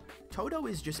to me. Todo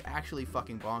is just actually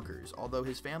fucking bonkers, although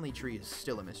his family tree is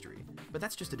still a mystery, but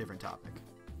that's just a different topic.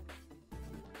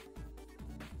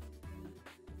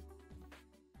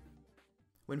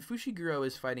 When Fushiguro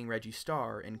is fighting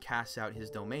Reggistar and casts out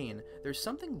his domain, there's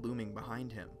something looming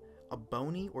behind him, a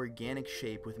bony, organic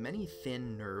shape with many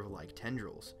thin, nerve-like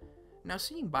tendrils. Now,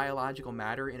 seeing biological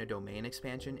matter in a domain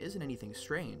expansion isn't anything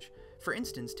strange. For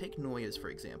instance, take Noya's for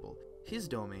example. His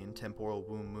domain, Temporal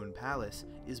Womb Moon Palace,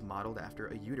 is modeled after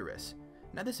a uterus.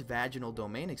 Now, this vaginal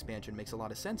domain expansion makes a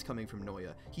lot of sense coming from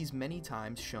Noya. He's many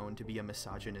times shown to be a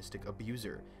misogynistic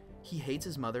abuser. He hates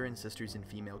his mother and sisters and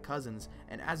female cousins,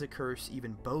 and as a curse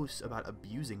even boasts about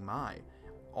abusing Mai.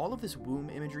 All of this womb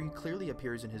imagery clearly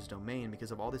appears in his domain because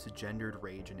of all this gendered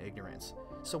rage and ignorance.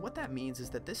 So what that means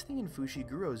is that this thing in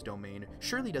Fushiguro's domain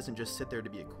surely doesn't just sit there to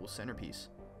be a cool centerpiece.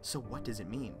 So what does it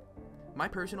mean? My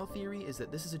personal theory is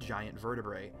that this is a giant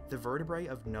vertebrae, the vertebrae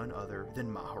of none other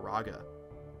than Maharaga.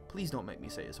 Please don't make me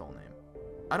say his whole name.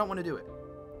 I don't want to do it.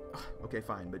 Okay,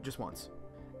 fine, but just once.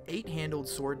 8-handled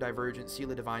sword divergent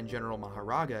Sela Divine General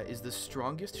Maharaga is the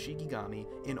strongest Shikigami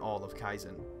in all of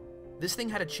Kaizen. This thing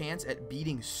had a chance at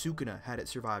beating Sukuna had it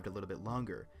survived a little bit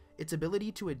longer. Its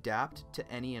ability to adapt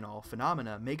to any and all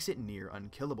phenomena makes it near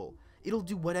unkillable. It'll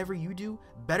do whatever you do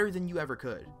better than you ever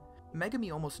could.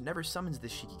 Megami almost never summons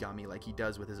this Shikigami like he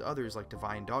does with his others like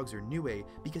Divine Dogs or Nue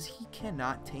because he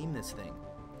cannot tame this thing.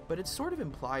 But it's sort of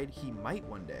implied he might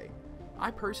one day. I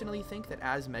personally think that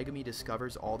as Megami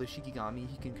discovers all the Shikigami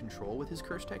he can control with his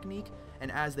curse technique,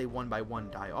 and as they one by one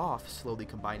die off, slowly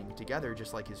combining together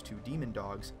just like his 2 demon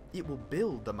dogs, it will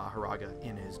build the Maharaga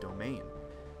in his domain.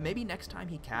 Maybe next time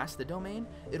he casts the domain,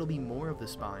 it'll be more of the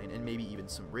spine and maybe even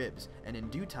some ribs, and in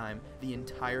due time, the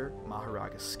entire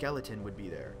Maharaga skeleton would be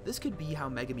there. This could be how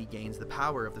Megami gains the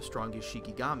power of the strongest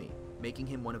Shikigami, making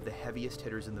him one of the heaviest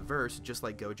hitters in the verse just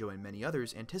like Gojo and many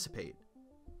others anticipate.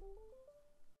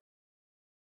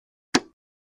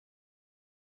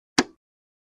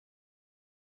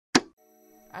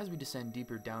 As we descend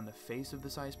deeper down the face of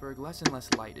this iceberg, less and less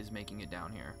light is making it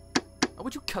down here. Oh,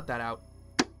 would you cut that out?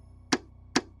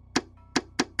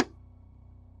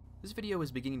 This video is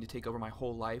beginning to take over my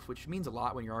whole life, which means a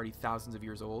lot when you're already thousands of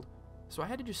years old. So I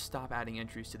had to just stop adding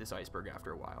entries to this iceberg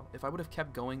after a while. If I would have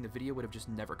kept going, the video would have just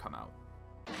never come out.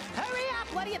 Hurry up!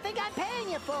 What do you think I'm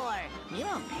paying you for? You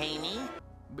don't pay me.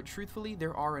 But truthfully,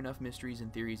 there are enough mysteries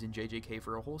and theories in JJK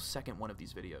for a whole second one of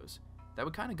these videos. That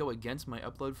would kind of go against my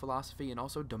upload philosophy and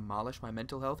also demolish my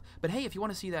mental health, but hey, if you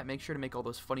want to see that, make sure to make all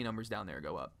those funny numbers down there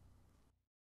go up.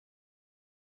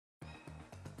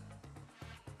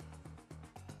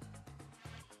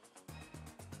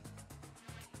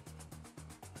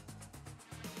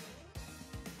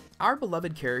 Our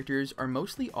beloved characters are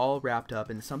mostly all wrapped up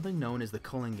in something known as the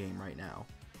Culling game right now.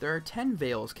 There are 10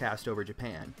 veils cast over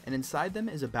Japan, and inside them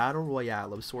is a battle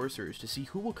royale of sorcerers to see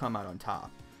who will come out on top.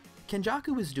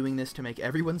 Kenjaku is doing this to make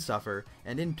everyone suffer,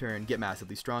 and in turn get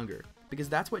massively stronger, because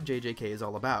that's what JJK is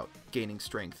all about, gaining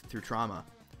strength through trauma.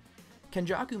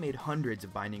 Kenjaku made hundreds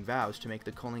of binding vows to make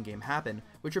the Culling game happen,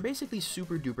 which are basically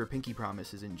super duper pinky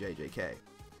promises in JJK.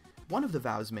 One of the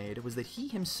vows made was that he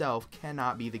himself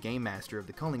cannot be the game master of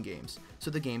the Culling games, so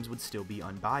the games would still be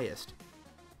unbiased.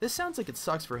 This sounds like it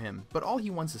sucks for him, but all he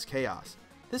wants is chaos.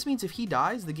 This means if he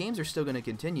dies, the games are still going to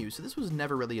continue, so this was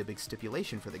never really a big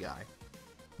stipulation for the guy.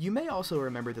 You may also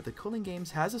remember that the Culling games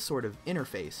has a sort of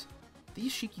interface.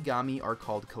 These Shikigami are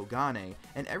called Kogane,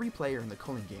 and every player in the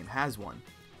Culling game has one.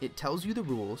 It tells you the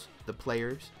rules, the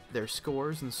players, their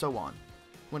scores, and so on.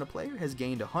 When a player has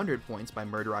gained 100 points by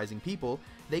murderizing people,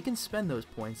 they can spend those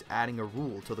points adding a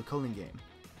rule to the Culling game.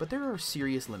 But there are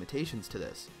serious limitations to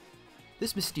this.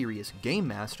 This mysterious Game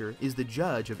Master is the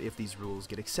judge of if these rules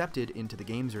get accepted into the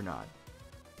games or not.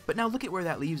 But now look at where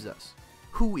that leaves us.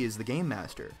 Who is the Game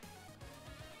Master?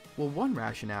 Well, one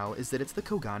rationale is that it's the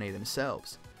Kogane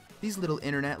themselves. These little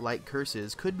internet-like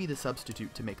curses could be the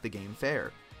substitute to make the game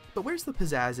fair. But where's the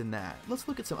pizzazz in that? Let's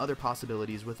look at some other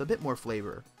possibilities with a bit more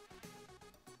flavor.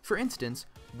 For instance,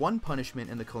 one punishment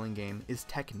in the Culling game is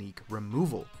technique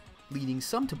removal, leading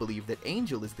some to believe that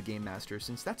Angel is the Game Master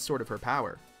since that's sort of her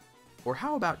power. Or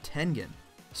how about Tengen,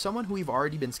 someone who we've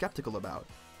already been skeptical about?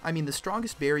 I mean, the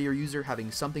strongest barrier user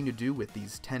having something to do with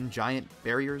these 10 giant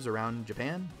barriers around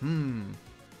Japan?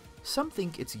 Some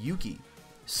think it's Yuki.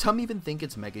 Some even think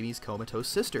it's Megami's comatose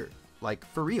sister. Like,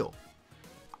 for real.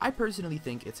 I personally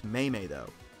think it's Meimei though.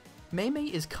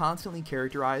 Meimei is constantly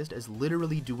characterized as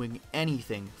literally doing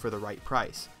anything for the right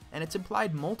price, and it's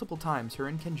implied multiple times her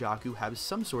and Kenjaku have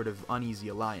some sort of uneasy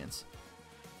alliance.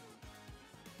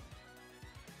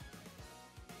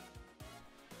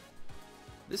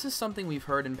 This is something we've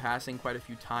heard in passing quite a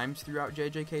few times throughout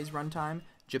JJK's runtime,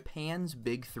 Japan's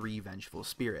big three vengeful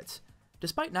spirits.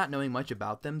 Despite not knowing much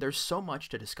about them, there's so much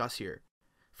to discuss here.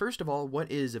 First of all,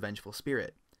 what is a vengeful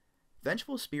spirit?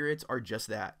 Vengeful spirits are just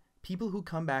that. People who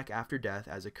come back after death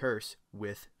as a curse,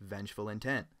 with vengeful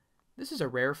intent. This is a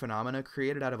rare phenomena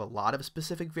created out of a lot of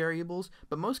specific variables,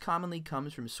 but most commonly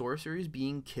comes from sorcerers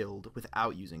being killed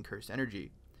without using cursed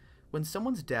energy. When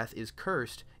someone's death is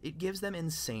cursed, it gives them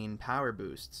insane power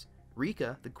boosts.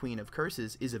 Rika, the Queen of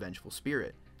Curses, is a vengeful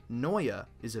spirit. Noya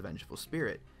is a vengeful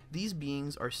spirit. These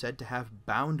beings are said to have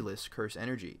boundless curse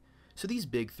energy. So these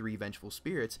big three vengeful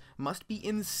spirits must be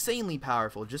insanely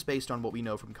powerful just based on what we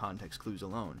know from context clues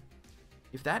alone.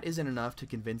 If that isn't enough to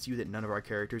convince you that none of our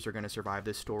characters are going to survive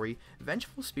this story,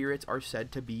 vengeful spirits are said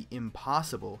to be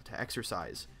impossible to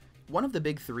exorcise. One of the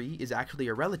big three is actually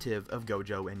a relative of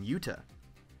Gojo and Yuta.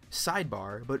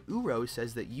 Sidebar, but Uro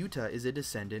says that Yuta is a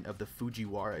descendant of the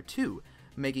Fujiwara too,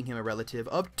 making him a relative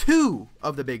of 2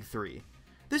 of the big three.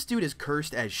 This dude is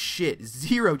cursed as shit,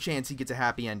 zero chance he gets a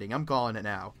happy ending, I'm calling it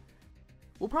now.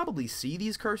 We'll probably see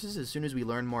these curses as soon as we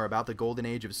learn more about the golden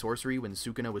age of sorcery when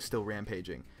Sukuna was still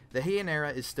rampaging. The Heian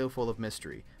era is still full of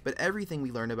mystery, but everything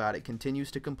we learn about it continues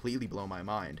to completely blow my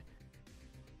mind.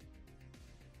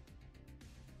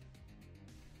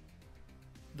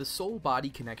 The soul-body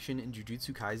connection in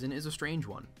Jujutsu Kaisen is a strange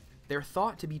one. They're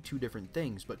thought to be two different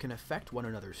things, but can affect one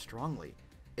another strongly.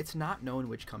 It's not known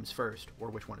which comes first, or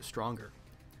which one is stronger.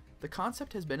 The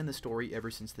concept has been in the story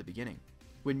ever since the beginning.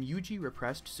 When Yuji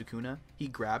repressed Sukuna, he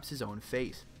grabs his own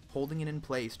face, holding it in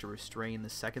place to restrain the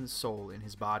second soul in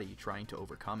his body trying to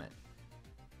overcome it.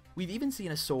 We've even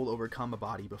seen a soul overcome a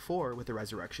body before with the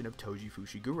resurrection of Toji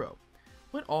Fushiguro.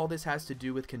 What all this has to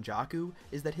do with Kenjaku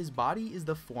is that his body is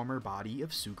the former body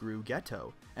of Suguru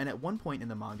Geto, and at one point in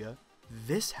the manga,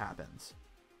 this happens.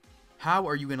 How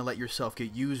are you gonna let yourself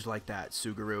get used like that,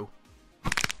 Suguru?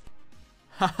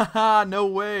 Hahaha, no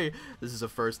way! This is a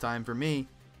first time for me.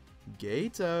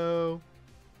 Gato.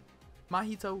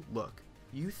 Mahito, look.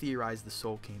 You theorize the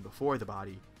soul came before the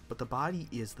body, but the body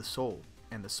is the soul,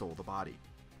 and the soul the body.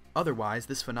 Otherwise,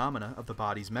 this phenomena of the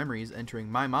body's memories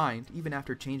entering my mind even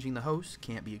after changing the host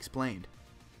can't be explained.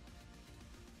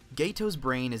 Geito's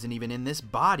brain isn't even in this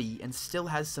body and still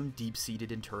has some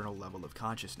deep-seated internal level of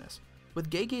consciousness. With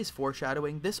Gege's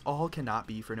foreshadowing, this all cannot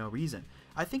be for no reason.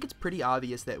 I think it's pretty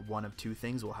obvious that one of two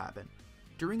things will happen.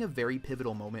 During a very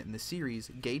pivotal moment in the series,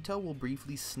 Geito will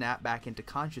briefly snap back into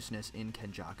consciousness in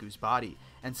Kenjaku's body,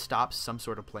 and stops some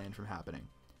sort of plan from happening.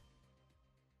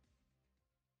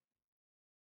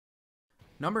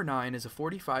 Number 9 is a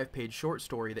 45-page short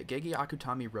story that Gege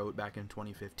Akutami wrote back in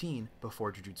 2015,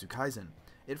 before Jujutsu Kaisen.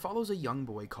 It follows a young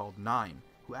boy called 9,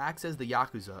 who acts as the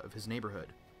Yakuza of his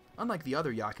neighborhood. Unlike the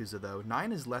other Yakuza though,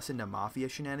 9 is less into mafia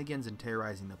shenanigans and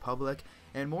terrorizing the public,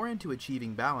 and more into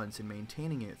achieving balance and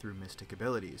maintaining it through mystic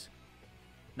abilities.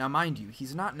 Now mind you,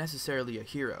 he's not necessarily a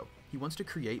hero. He wants to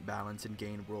create balance and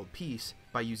gain world peace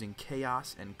by using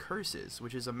chaos and curses,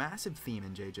 which is a massive theme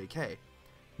in JJK.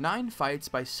 9 fights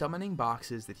by summoning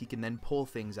boxes that he can then pull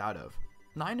things out of.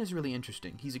 9 is really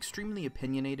interesting. He's extremely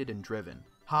opinionated and driven,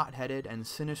 hot-headed and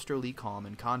sinisterly calm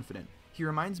and confident. He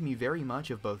reminds me very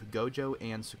much of both Gojo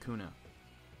and Sukuna.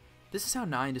 This is how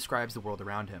 9 describes the world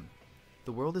around him.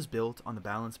 The world is built on the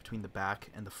balance between the back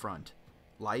and the front.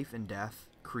 Life and death,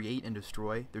 create and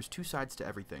destroy, there's two sides to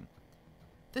everything.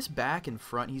 This back and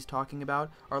front he's talking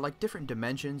about are like different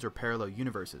dimensions or parallel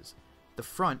universes, the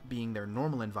front being their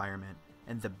normal environment,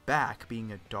 and the back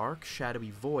being a dark,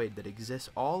 shadowy void that exists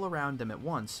all around them at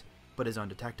once, but is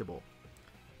undetectable.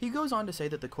 He goes on to say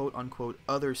that the quote-unquote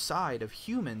other side of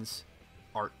humans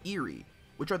are eerie,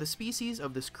 which are the species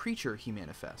of this creature he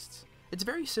manifests. It's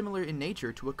very similar in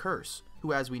nature to a curse,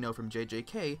 who as we know from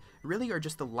JJK, really are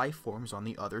just the life forms on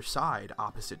the other side,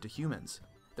 opposite to humans.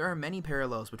 There are many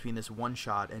parallels between this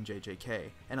one-shot and JJK,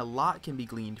 and a lot can be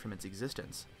gleaned from its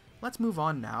existence. Let's move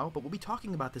on now, but we'll be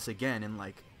talking about this again in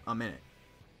like a minute.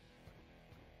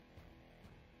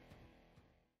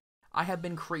 I have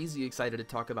been crazy excited to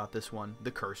talk about this one,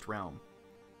 the Cursed Realm.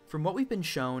 From what we've been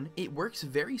shown, it works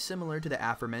very similar to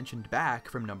the aforementioned back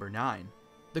from number 9.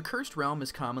 The Cursed Realm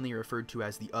is commonly referred to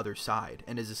as the other side,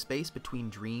 and is a space between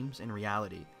dreams and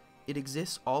reality. It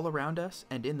exists all around us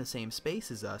and in the same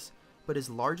space as us, but is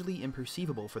largely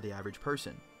imperceivable for the average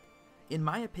person. In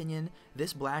my opinion,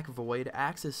 this black void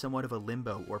acts as somewhat of a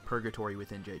limbo or purgatory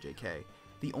within JJK.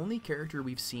 The only character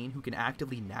we've seen who can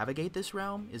actively navigate this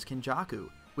realm is Kenjaku,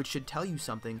 which should tell you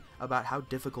something about how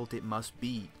difficult it must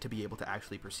be to be able to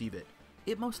actually perceive it.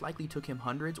 It most likely took him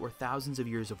hundreds or thousands of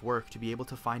years of work to be able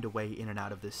to find a way in and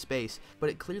out of this space, but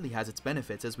it clearly has its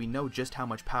benefits as we know just how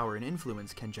much power and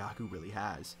influence Kenjaku really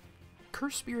has.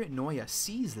 Cursed Spirit Noya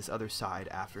sees this other side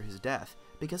after his death,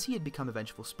 because he had become a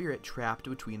vengeful spirit trapped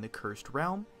between the Cursed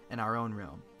Realm and our own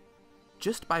realm.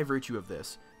 Just by virtue of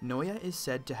this, Noya is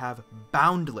said to have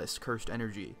boundless cursed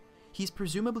energy. He's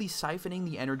presumably siphoning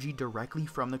the energy directly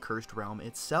from the Cursed Realm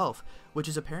itself, which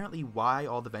is apparently why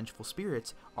all the vengeful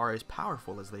spirits are as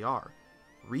powerful as they are,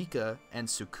 Rika and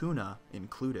Sukuna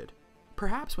included.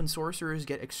 Perhaps when sorcerers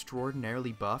get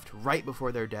extraordinarily buffed right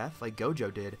before their death, like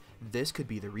Gojo did, this could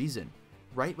be the reason.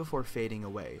 Right before fading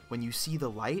away, when you see the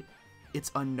light,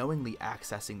 it's unknowingly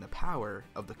accessing the power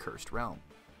of the Cursed Realm.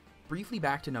 Briefly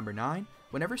back to number 9,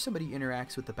 whenever somebody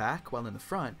interacts with the back while in the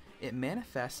front, it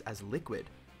manifests as liquid.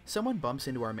 Someone bumps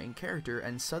into our main character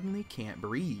and suddenly can't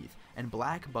breathe, and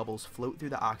black bubbles float through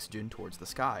the oxygen towards the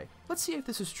sky. Let's see if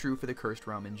this is true for the Cursed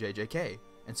Realm in JJK,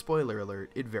 and spoiler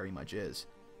alert, it very much is.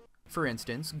 For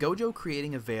instance, Gojo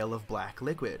creating a veil of black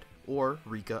liquid, or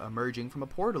Rika emerging from a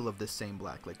portal of this same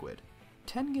black liquid.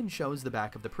 Tengen shows the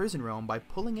back of the prison realm by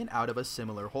pulling it out of a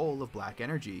similar hole of black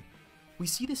energy. We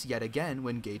see this yet again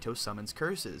when Geito summons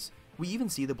curses. We even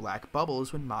see the black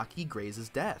bubbles when Maki grazes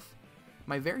death.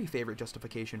 My very favorite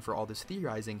justification for all this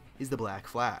theorizing is the black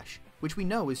flash, which we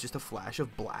know is just a flash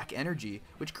of black energy,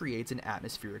 which creates an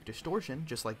atmospheric distortion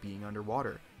just like being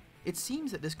underwater. It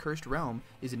seems that this Cursed Realm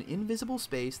is an invisible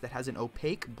space that has an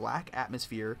opaque black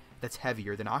atmosphere that's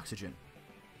heavier than oxygen.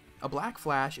 A black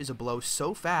flash is a blow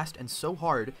so fast and so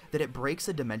hard that it breaks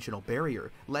a dimensional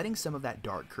barrier, letting some of that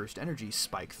dark cursed energy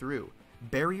spike through.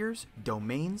 Barriers,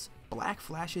 domains, black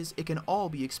flashes, it can all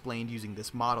be explained using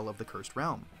this model of the Cursed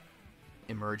Realm.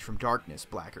 Emerge from darkness,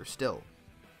 blacker still.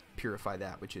 Purify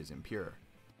that which is impure.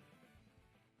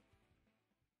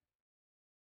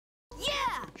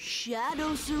 Yeah!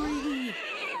 Shadow Serene!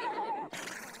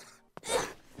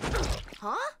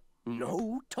 Huh?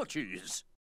 No touches.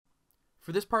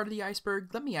 For this part of the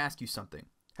iceberg, let me ask you something.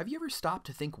 Have you ever stopped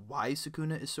to think why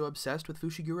Sukuna is so obsessed with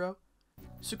Fushiguro?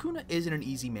 Sukuna isn't an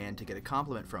easy man to get a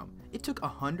compliment from. It took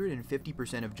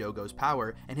 150% of Jogo's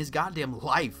power and his goddamn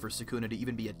life for Sukuna to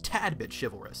even be a tad bit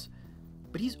chivalrous.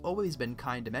 But he's always been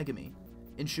kind to Megumi.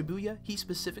 In Shibuya, he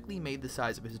specifically made the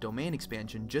size of his domain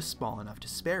expansion just small enough to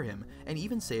spare him, and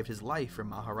even saved his life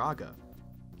from Maharaga.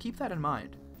 Keep that in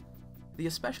mind. The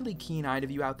especially keen-eyed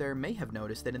of you out there may have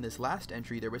noticed that in this last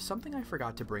entry there was something I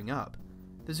forgot to bring up.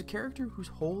 There's a character whose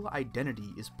whole identity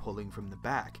is pulling from the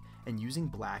back, and using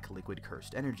black liquid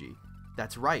cursed energy.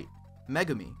 That's right,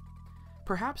 Megumi.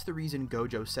 Perhaps the reason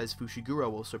Gojo says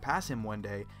Fushiguro will surpass him one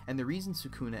day, and the reason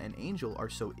Sukuna and Angel are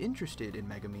so interested in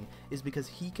Megumi, is because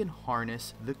he can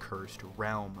harness the cursed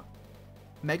realm.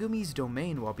 Megumi's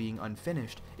domain, while being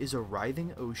unfinished, is a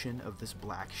writhing ocean of this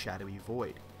black shadowy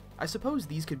void. I suppose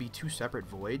these could be two separate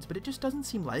voids, but it just doesn't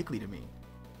seem likely to me.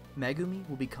 Megumi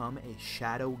will become a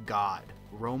shadow god,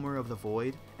 roamer of the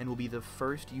void, and will be the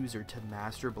first user to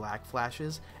master black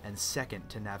flashes and second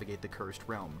to navigate the cursed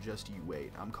realm. Just you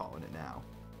wait, I'm calling it now.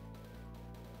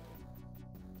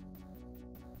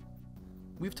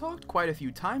 We've talked quite a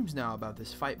few times now about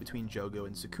this fight between Jogo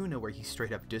and Sukuna where he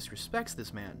straight up disrespects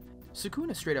this man.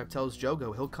 Sukuna straight up tells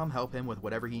Jogo he'll come help him with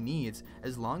whatever he needs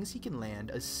as long as he can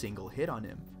land a single hit on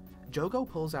him. Jogo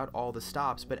pulls out all the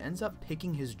stops but ends up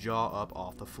picking his jaw up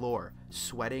off the floor,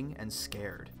 sweating and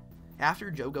scared.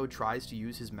 After Jogo tries to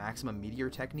use his maximum meteor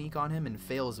technique on him and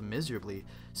fails miserably,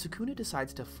 Sukuna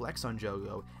decides to flex on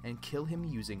Jogo and kill him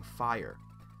using fire.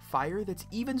 Fire that's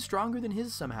even stronger than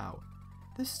his somehow.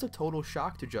 This is a total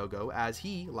shock to Jogo as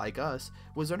he, like us,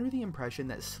 was under the impression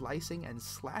that slicing and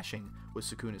slashing was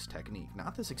Sukuna's technique,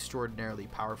 not this extraordinarily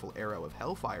powerful arrow of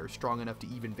hellfire strong enough to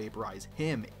even vaporize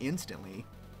him instantly.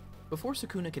 Before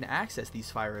Sukuna can access these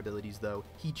fire abilities though,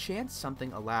 he chants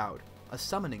something aloud, a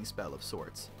summoning spell of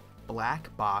sorts.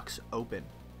 Black Box Open.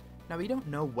 Now we don't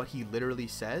know what he literally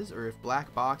says, or if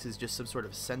Black Box is just some sort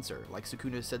of censor, like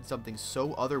Sukuna said something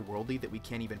so otherworldly that we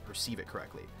can't even perceive it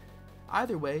correctly.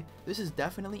 Either way, this is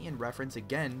definitely in reference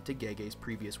again to Gege's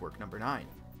previous work number 9.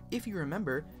 If you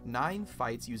remember, 9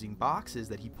 fights using boxes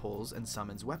that he pulls and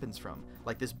summons weapons from,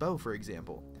 like this bow for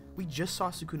example. We just saw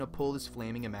Sukuna pull this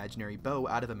flaming imaginary bow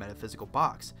out of a metaphysical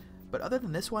box, but other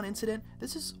than this one incident,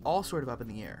 this is all sort of up in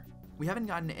the air. We haven't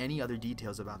gotten any other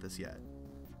details about this yet.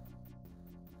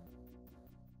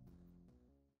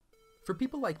 For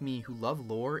people like me who love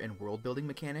lore and world building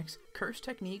mechanics, curse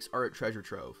techniques are a treasure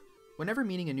trove. Whenever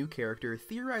meeting a new character,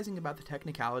 theorizing about the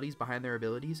technicalities behind their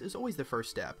abilities is always the first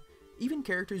step. Even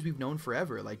characters we've known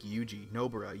forever like Yuji,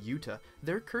 Nobara, Yuta,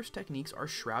 their curse techniques are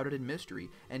shrouded in mystery,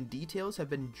 and details have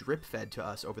been drip-fed to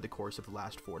us over the course of the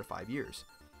last 4 to 5 years.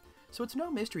 So it's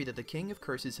no mystery that the King of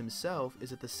Curses himself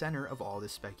is at the center of all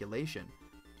this speculation.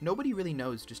 Nobody really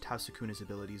knows just how Sukuna's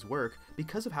abilities work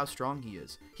because of how strong he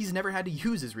is. He's never had to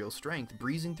use his real strength,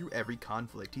 breezing through every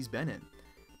conflict he's been in.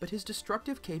 But his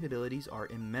destructive capabilities are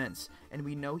immense, and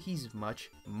we know he's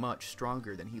much, much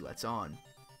stronger than he lets on.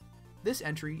 This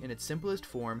entry, in its simplest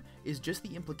form, is just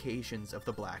the implications of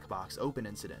the Black Box Open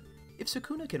incident. If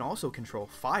Sukuna can also control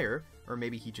fire, or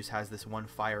maybe he just has this one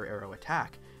fire arrow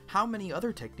attack, how many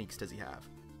other techniques does he have?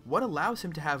 What allows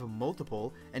him to have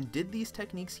multiple, and did these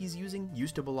techniques he's using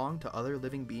used to belong to other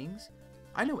living beings?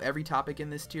 I know every topic in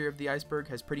this tier of the iceberg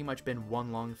has pretty much been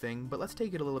one long thing, but let's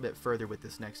take it a little bit further with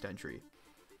this next entry.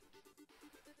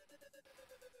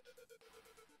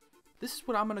 This is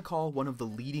what I'm going to call one of the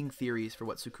leading theories for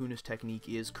what Sukuna's technique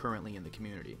is currently in the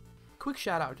community. Quick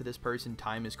shout out to this person,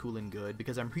 Time is Cool and Good,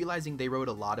 because I'm realizing they wrote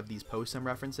a lot of these posts I'm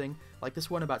referencing, like this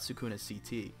one about Sukuna's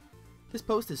CT. This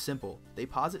post is simple. They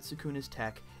posit Sukuna's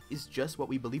tech is just what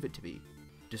we believe it to be.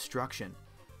 Destruction.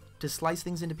 To slice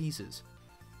things into pieces.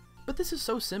 But this is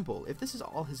so simple. If this is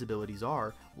all his abilities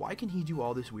are, why can he do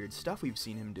all this weird stuff we've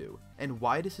seen him do? And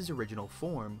why does his original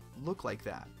form look like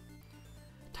that?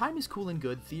 Time is Cool and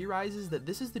Good theorizes that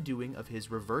this is the doing of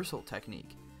his reversal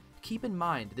technique. Keep in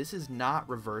mind, this is not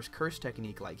reverse curse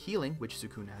technique like healing, which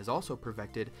Sukuna has also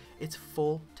perfected, it's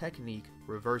full technique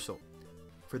reversal.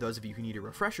 For those of you who need a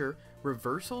refresher,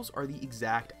 reversals are the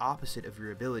exact opposite of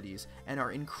your abilities, and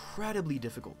are incredibly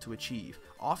difficult to achieve,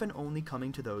 often only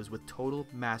coming to those with total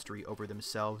mastery over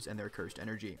themselves and their cursed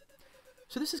energy.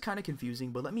 So this is kind of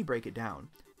confusing, but let me break it down.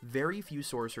 Very few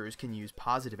sorcerers can use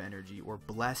positive energy or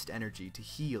blessed energy to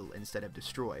heal instead of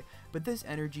destroy, but this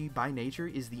energy by nature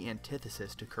is the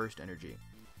antithesis to cursed energy.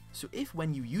 So if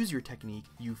when you use your technique,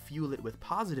 you fuel it with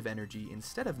positive energy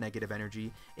instead of negative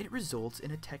energy, it results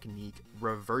in a technique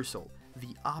reversal,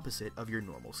 the opposite of your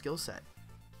normal skill set.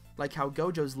 Like how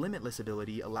Gojo's Limitless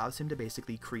ability allows him to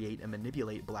basically create and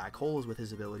manipulate black holes with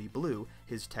his ability Blue,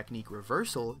 his technique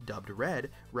Reversal, dubbed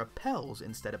Red, repels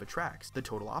instead of attracts, the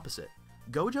total opposite.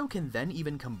 Gojo can then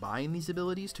even combine these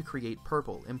abilities to create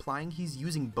purple, implying he's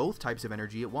using both types of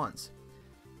energy at once.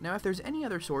 Now if there's any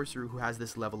other sorcerer who has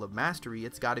this level of mastery,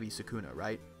 it's gotta be Sukuna,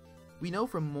 right? We know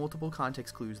from multiple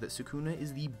context clues that Sukuna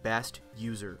is the best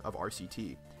user of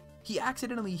RCT. He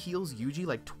accidentally heals Yuji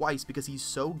like twice because he's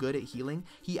so good at healing,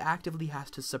 he actively has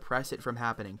to suppress it from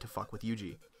happening to fuck with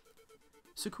Yuji.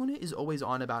 Sukuna is always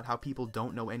on about how people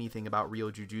don't know anything about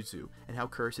real Jujutsu, and how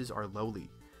curses are lowly.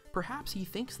 Perhaps he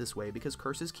thinks this way because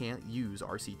curses can't use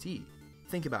RCT.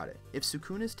 Think about it, if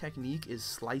Sukuna's technique is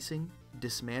slicing,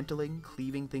 dismantling,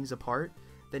 cleaving things apart,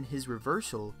 then his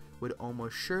reversal would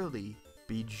almost surely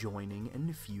be joining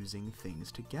and fusing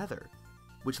things together,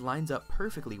 which lines up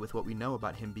perfectly with what we know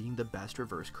about him being the best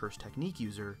reverse curse technique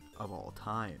user of all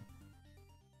time.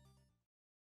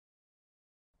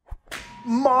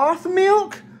 Moth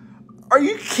milk? Are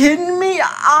you kidding me?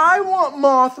 I want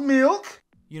moth milk!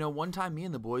 You know, one time me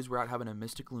and the boys were out having a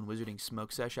mystical and wizarding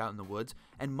smoke sesh out in the woods,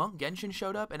 and Monk Genshin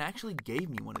showed up and actually gave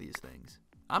me one of these things.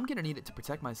 I'm gonna need it to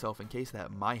protect myself in case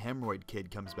that my hemorrhoid kid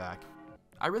comes back.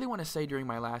 I really want to say during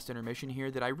my last intermission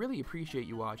here that I really appreciate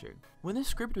you watching. When this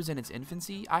script was in its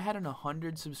infancy, I had an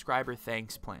 100 subscriber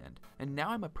thanks planned, and now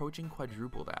I'm approaching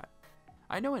quadruple that.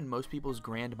 I know in most people's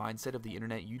grand mindset of the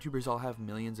internet, YouTubers all have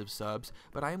millions of subs,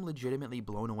 but I am legitimately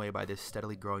blown away by this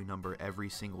steadily growing number every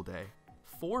single day.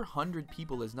 400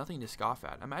 people is nothing to scoff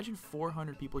at. Imagine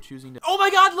 400 people choosing to— oh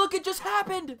my god, look, it just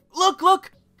happened!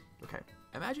 Look! Okay,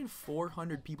 imagine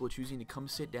 400 people choosing to come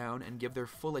sit down and give their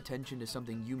full attention to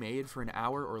something you made for an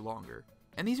hour or longer.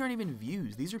 And these aren't even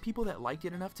views, these are people that liked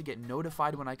it enough to get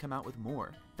notified when I come out with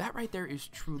more. That right there is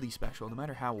truly special, no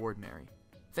matter how ordinary.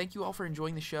 Thank you all for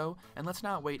enjoying the show, and let's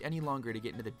not wait any longer to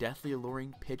get into the deathly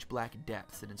alluring pitch black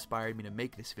depths that inspired me to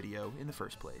make this video in the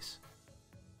first place.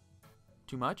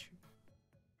 Too much?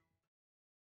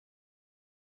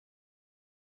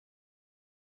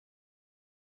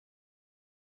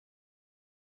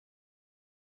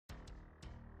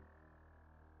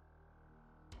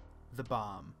 The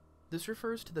bomb. This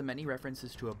refers to the many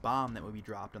references to a bomb that will be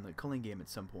dropped on the Culling game at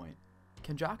some point.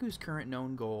 Kenjaku's current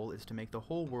known goal is to make the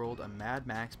whole world a Mad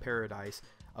Max paradise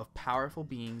of powerful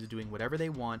beings doing whatever they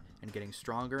want and getting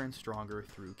stronger and stronger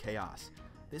through chaos.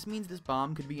 This means this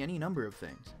bomb could be any number of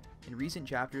things. In recent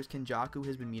chapters, Kenjaku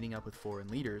has been meeting up with foreign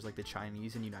leaders like the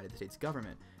Chinese and United States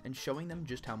government and showing them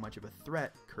just how much of a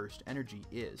threat cursed energy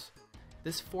is.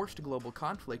 This forced global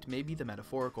conflict may be the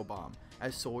metaphorical bomb,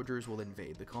 as soldiers will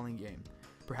invade the Culling game.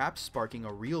 Perhaps sparking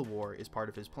a real war is part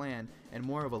of his plan, and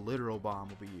more of a literal bomb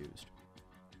will be used.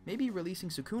 Maybe releasing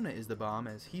Sukuna is the bomb,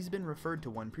 as he's been referred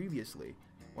to one previously.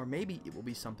 Or maybe it will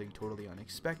be something totally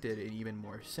unexpected and even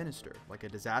more sinister, like a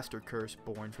disaster curse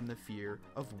born from the fear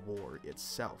of war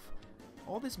itself.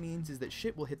 All this means is that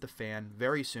shit will hit the fan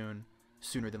very soon,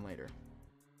 sooner than later.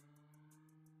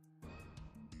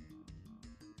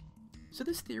 So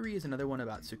this theory is another one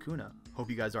about Sukuna. Hope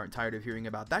you guys aren't tired of hearing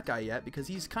about that guy yet, because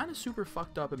he's kinda super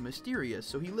fucked up and mysterious,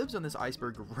 so he lives on this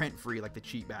iceberg rent-free like the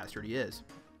cheap bastard he is.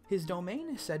 His domain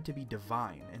is said to be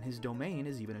divine, and his domain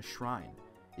is even a shrine.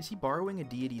 Is he borrowing a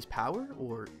deity's power,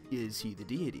 or is he the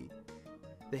deity?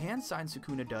 The hand sign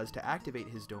Sukuna does to activate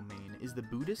his domain is the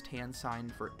Buddhist hand sign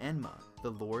for Enma,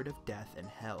 the Lord of Death and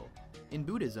Hell. In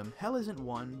Buddhism, hell isn't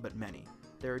one, but many.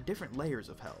 There are different layers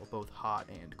of hell, both hot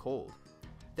and cold.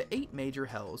 The 8 major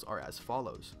hells are as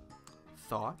follows: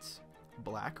 Thoughts,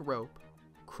 Black Rope,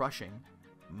 Crushing,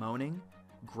 Moaning,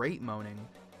 Great Moaning,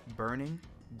 Burning,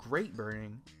 Great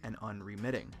Burning, and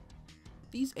Unremitting.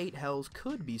 These 8 hells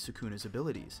could be Sukuna's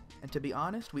abilities, and to be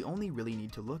honest, we only really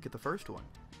need to look at the first one.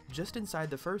 Just inside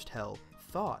the first hell,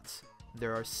 Thoughts,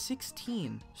 there are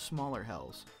 16 smaller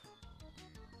hells.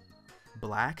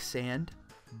 Black Sand,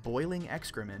 Boiling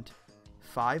Excrement,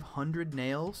 500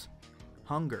 Nails,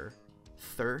 Hunger,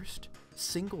 Thirst,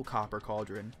 Single Copper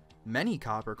Cauldron, Many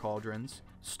Copper Cauldrons,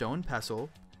 Stone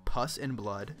Pestle, Pus and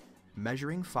Blood,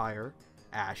 Measuring Fire,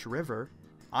 Ash River,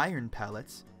 Iron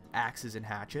Pellets, Axes and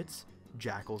Hatchets,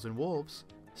 Jackals and Wolves,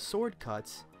 Sword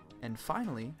Cuts, and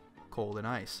finally, Cold and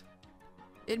Ice.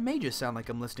 It may just sound like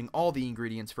I'm listing all the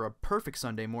ingredients for a perfect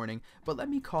Sunday morning, but let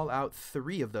me call out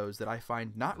 3 of those that I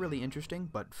find not really interesting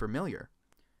but familiar.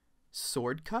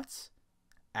 Sword Cuts,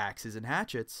 Axes and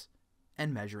Hatchets,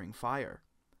 and Measuring Fire.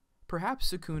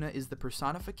 Perhaps Sukuna is the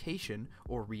personification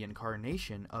or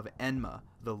reincarnation of Enma,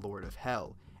 the Lord of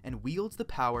Hell, and wields the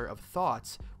power of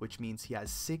thoughts, which means he has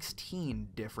 16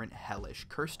 different hellish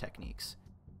curse techniques.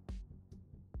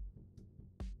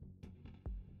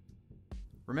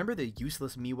 Remember the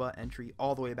useless Miwa entry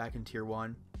all the way back in Tier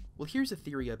 1? Well, here's a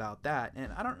theory about that,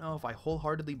 and I don't know if I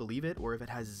wholeheartedly believe it or if it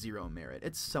has zero merit.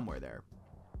 It's somewhere there.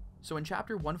 So in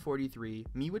chapter 143,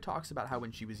 Miwa talks about how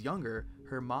when she was younger,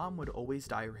 her mom would always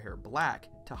dye her hair black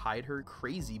to hide her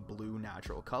crazy blue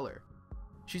natural color.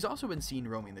 She's also been seen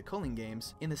roaming the Culling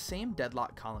Games in the same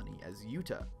deadlock colony as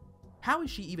Yuta. How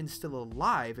is she even still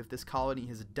alive if this colony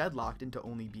has deadlocked into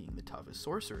only being the toughest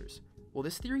sorcerers? Well,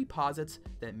 this theory posits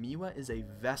that Miwa is a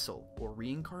vessel or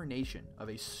reincarnation of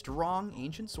a strong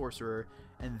ancient sorcerer,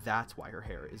 and that's why her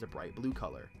hair is a bright blue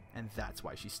color, and that's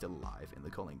why she's still alive in the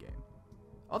Culling Game.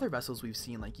 Other vessels we've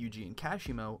seen like Yuji and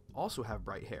Kashimo also have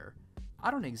bright hair.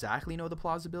 I don't exactly know the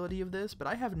plausibility of this, but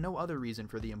I have no other reason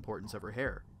for the importance of her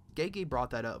hair. Gege brought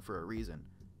that up for a reason.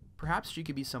 Perhaps she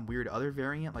could be some weird other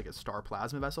variant like a star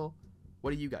plasma vessel?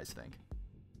 What do you guys think?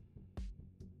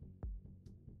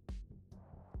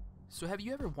 So have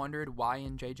you ever wondered why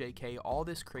in JJK all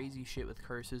this crazy shit with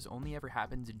curses only ever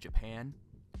happens in Japan?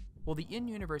 Well, the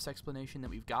in-universe explanation that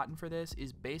we've gotten for this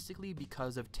is basically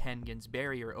because of Tengen's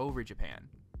barrier over Japan.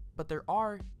 But there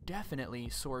are definitely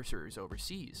sorcerers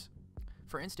overseas.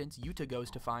 For instance, Yuta goes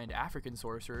to find African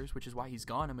sorcerers, which is why he's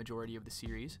gone a majority of the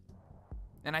series.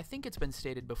 And I think it's been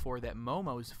stated before that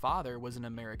Momo's father was an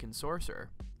American sorcerer.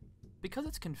 Because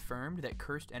it's confirmed that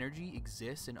cursed energy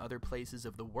exists in other places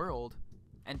of the world,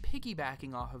 and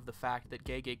piggybacking off of the fact that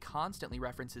Gege constantly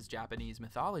references Japanese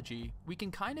mythology, we can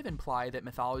kind of imply that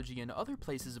mythology in other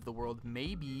places of the world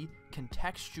may be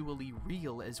contextually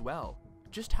real as well.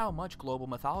 Just how much global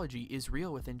mythology is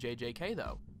real within JJK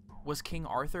though? Was King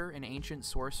Arthur an ancient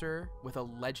sorcerer with a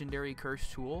legendary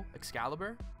cursed tool,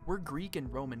 Excalibur? Were Greek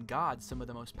and Roman gods some of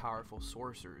the most powerful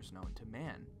sorcerers known to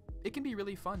man? It can be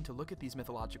really fun to look at these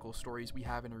mythological stories we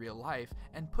have in real life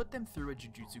and put them through a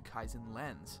Jujutsu Kaisen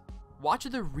lens. Watch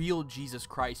the real Jesus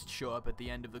Christ show up at the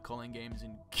end of the Culling Games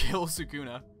and kill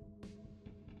Sukuna.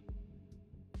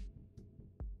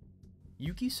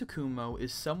 Yuki Tsukumo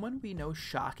is someone we know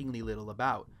shockingly little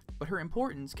about, but her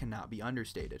importance cannot be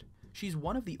understated. She's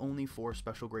one of the only 4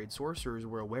 special grade sorcerers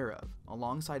we're aware of,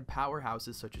 alongside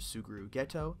powerhouses such as Suguru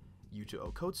Geto,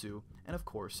 Yuta Okotsu, and of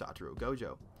course Satoru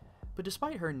Gojo. But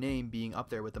despite her name being up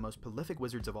there with the most prolific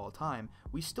wizards of all time,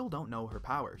 we still don't know her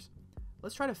powers.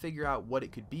 Let's try to figure out what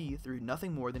it could be through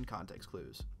nothing more than context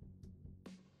clues.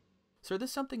 So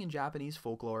there's something in Japanese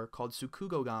folklore called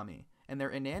tsukugogami, and they're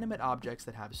inanimate objects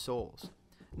that have souls.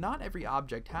 Not every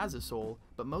object has a soul,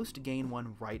 but most gain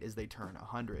one right as they turn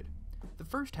 100. The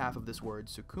first half of this word,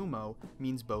 tsukumo,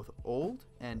 means both old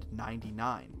and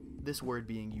 99, this word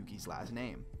being Yuki's last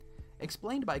name.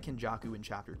 Explained by Kenjaku in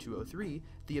chapter 203,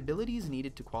 the abilities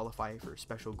needed to qualify for a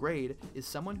special grade is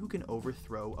someone who can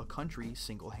overthrow a country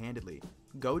single-handedly.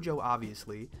 Gojo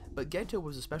obviously, but Geto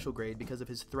was a special grade because of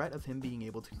his threat of him being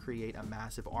able to create a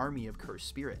massive army of cursed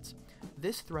spirits.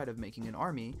 This threat of making an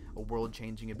army, a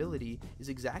world-changing ability, is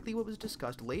exactly what was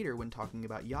discussed later when talking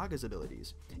about Yaga's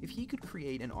abilities. If he could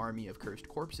create an army of cursed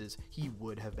corpses, he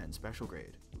would have been special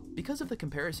grade. Because of the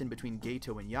comparison between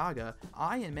Geto and Yaga,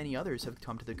 I and many others have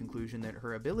come to the conclusion that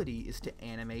her ability is to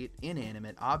animate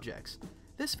inanimate objects.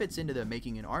 This fits into the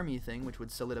making an army thing, which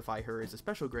would solidify her as a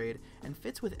special grade, and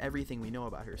fits with everything we know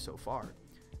about her so far.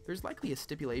 There's likely a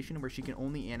stipulation where she can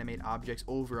only animate objects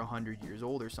over 100 years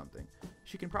old or something.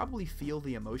 She can probably feel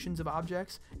the emotions of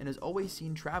objects, and is always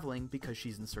seen traveling because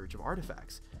she's in search of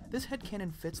artifacts. This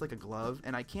headcanon fits like a glove,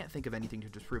 and I can't think of anything to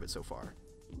disprove it so far.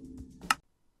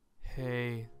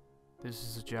 Hey, this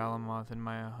is Jallomoth in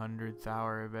my 100th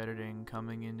hour of editing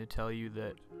coming in to tell you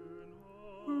that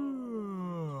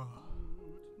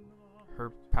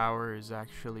her power is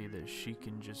actually that she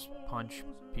can just punch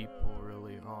people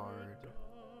really hard.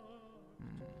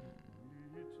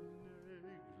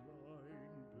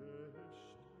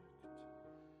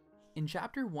 In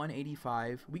chapter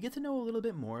 185, we get to know a little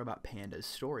bit more about Panda's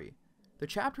story. The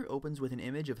chapter opens with an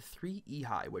image of 3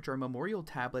 ihai, which are memorial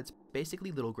tablets,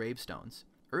 basically little gravestones.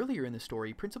 Earlier in the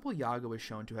story, Principal Yaga was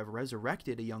shown to have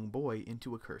resurrected a young boy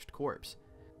into a cursed corpse.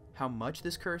 How much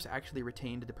this curse actually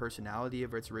retained the personality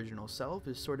of its original self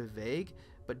is sort of vague,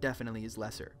 but definitely is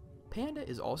lesser. Panda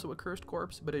is also a cursed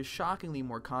corpse, but is shockingly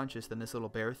more conscious than this little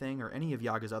bear thing or any of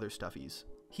Yaga's other stuffies.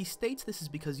 He states this is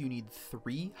because you need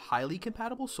 3 highly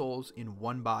compatible souls in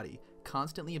one body,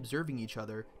 constantly observing each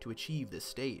other to achieve this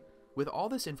state. With all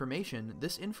this information,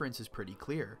 this inference is pretty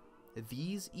clear.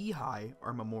 These ihai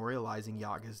are memorializing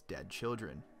Yaga's dead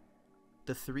children.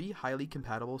 The 3 highly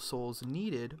compatible souls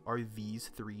needed are these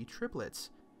 3 triplets,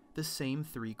 the same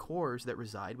 3 cores that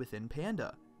reside within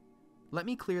Panda. Let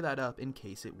me clear that up in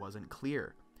case it wasn't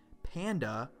clear.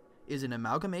 Panda is an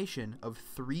amalgamation of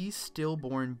 3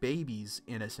 stillborn babies'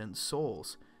 innocent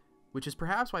souls, which is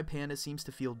perhaps why Panda seems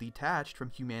to feel detached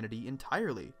from humanity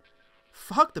entirely.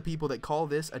 Fuck the people that call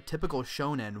this a typical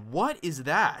shonen. What is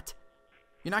that?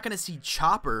 You're not going to see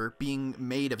Chopper being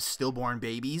made of stillborn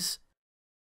babies.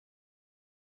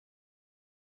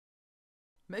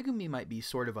 Megumi might be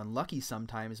sort of unlucky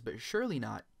sometimes, but surely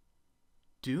not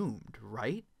doomed,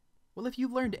 right? Well, if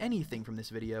you've learned anything from this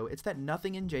video, it's that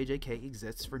nothing in JJK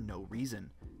exists for no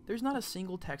reason. There's not a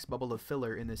single text bubble of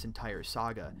filler in this entire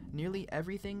saga. Nearly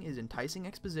everything is enticing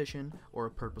exposition or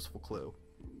a purposeful clue.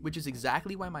 Which is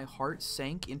exactly why my heart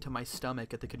sank into my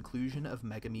stomach at the conclusion of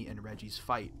Megumi and Reggie's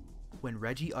fight. When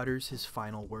Reggie utters his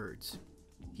final words.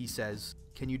 He says,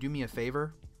 "Can you do me a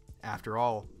favor? After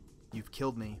all, you've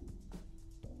killed me.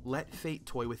 Let fate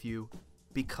toy with you,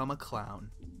 become a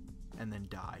clown, and then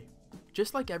die."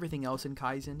 Just like everything else in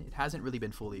Kaizen, it hasn't really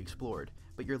been fully explored,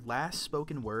 but your last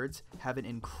spoken words have an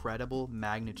incredible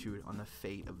magnitude on the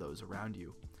fate of those around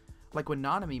you. Like when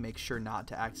Nanami makes sure not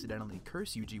to accidentally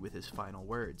curse Yuji with his final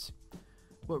words.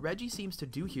 What Reggie seems to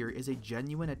do here is a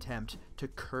genuine attempt to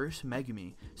curse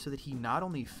Megumi so that he not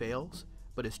only fails,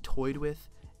 but is toyed with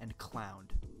and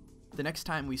clowned. The next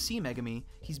time we see Megumi,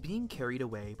 he's being carried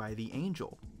away by the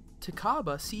angel.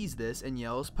 Takaba sees this and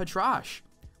yells "Patrash!",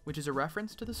 which is a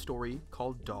reference to the story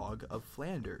called Dog of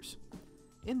Flanders.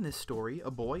 In this story,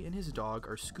 a boy and his dog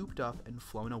are scooped up and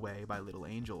flown away by little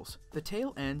angels. The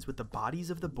tale ends with the bodies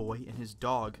of the boy and his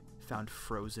dog found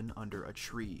frozen under a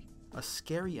tree. A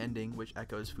scary ending which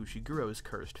echoes Fushiguro's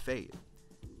cursed fate.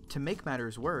 To make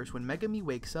matters worse, when Megumi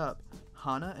wakes up,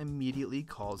 Hana immediately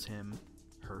calls him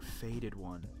her fated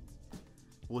one.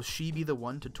 Will she be the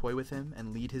one to toy with him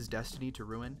and lead his destiny to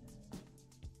ruin?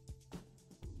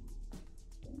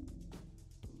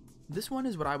 This one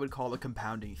is what I would call a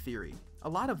compounding theory. A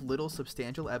lot of little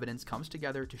substantial evidence comes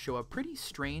together to show a pretty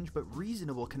strange but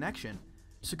reasonable connection.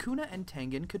 Sukuna and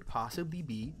Tengen could possibly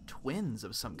be twins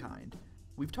of some kind.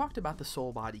 We've talked about the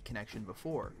soul-body connection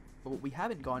before, but what we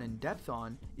haven't gone in depth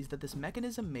on is that this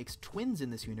mechanism makes twins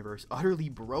in this universe utterly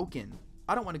broken.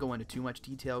 I don't want to go into too much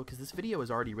detail because this video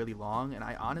is already really long and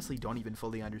I honestly don't even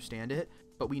fully understand it,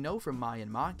 but we know from Mai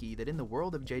and Maki that in the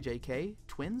world of JJK,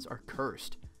 twins are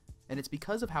cursed. And it's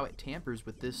because of how it tampers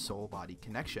with this soul-body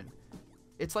connection.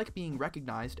 It's like being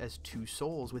recognized as two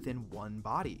souls within one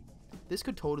body. This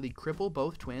could totally cripple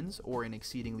both twins, or in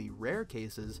exceedingly rare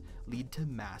cases, lead to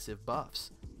massive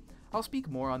buffs. I'll speak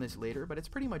more on this later, but it's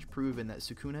pretty much proven that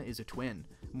Sukuna is a twin,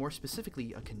 more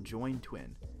specifically a conjoined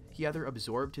twin. He either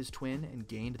absorbed his twin and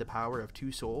gained the power of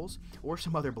two souls, or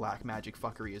some other black magic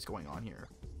fuckery is going on here.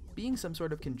 Being some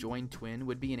sort of conjoined twin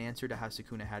would be an answer to how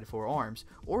Sukuna had 4 arms,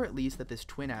 or at least that this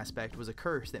twin aspect was a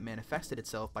curse that manifested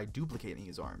itself by duplicating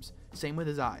his arms. Same with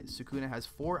his eyes. Sukuna has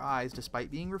 4 eyes despite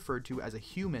being referred to as a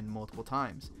human multiple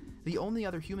times. The only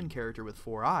other human character with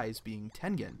 4 eyes being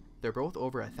Tengen. They're both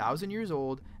over 1,000 years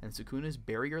old, and Sukuna's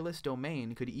barrierless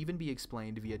domain could even be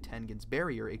explained via Tengen's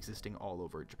barrier existing all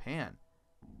over Japan.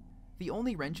 The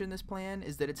only wrench in this plan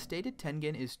is that it's stated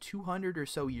Tengen is 200 or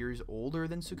so years older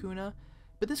than Sukuna,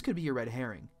 but this could be a red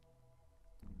herring.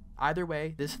 Either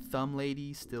way, this thumb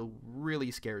lady still really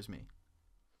scares me.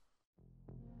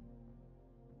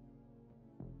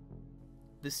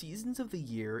 The seasons of the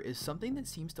year is something that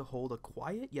seems to hold a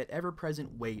quiet yet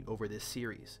ever-present weight over this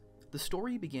series. The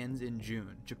story begins in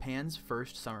June, Japan's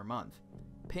first summer month.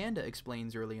 Panda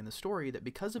explains early in the story that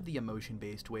because of the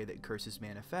emotion-based way that curses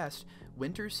manifest,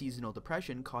 winter seasonal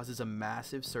depression causes a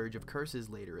massive surge of curses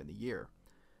later in the year.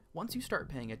 Once you start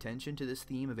paying attention to this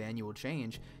theme of annual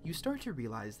change, you start to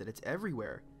realize that it's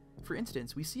everywhere. For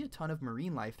instance, we see a ton of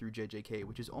marine life through JJK,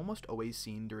 which is almost always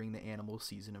seen during the animal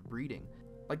season of breeding,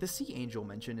 like the sea angel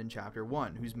mentioned in Chapter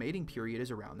 1, whose mating period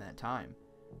is around that time.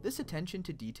 This attention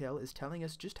to detail is telling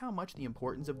us just how much the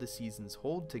importance of the seasons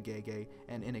hold to Gege,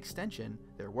 and in extension,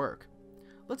 their work.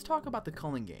 Let's talk about the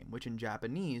culling game, which in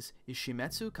Japanese is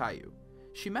Shimetsu Kaiju.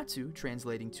 Shimetsu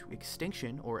translating to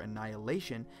extinction or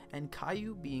annihilation, and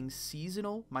Kaiju being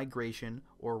seasonal, migration,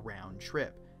 or round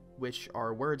trip, which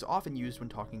are words often used when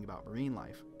talking about marine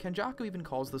life. Kenjaku even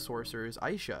calls the sorcerers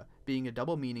Aisha, being a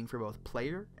double meaning for both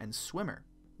player and swimmer.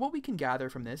 What we can gather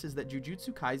from this is that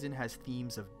Jujutsu Kaisen has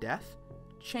themes of death,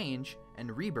 change,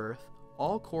 and rebirth,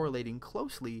 all correlating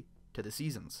closely to the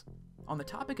seasons. On the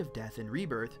topic of death and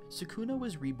rebirth, Sukuna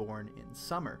was reborn in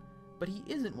summer, but he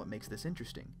isn't what makes this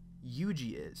interesting.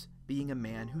 Yuji is, being a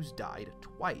man who's died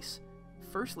twice,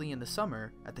 firstly in the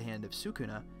summer at the hand of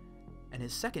Sukuna, and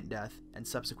his second death and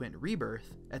subsequent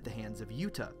rebirth at the hands of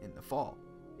Yuta in the fall.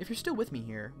 If you're still with me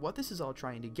here, what this is all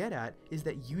trying to get at is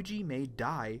that Yuji may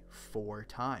die 4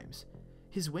 times.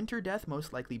 His winter death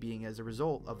most likely being as a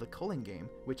result of the culling game,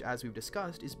 which as we've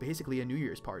discussed is basically a New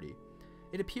Year's party.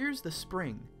 It appears the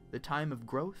spring, the time of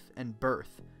growth and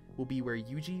birth, will be where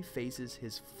Yuji faces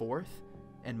his 4th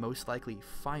and most likely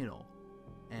final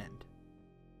end.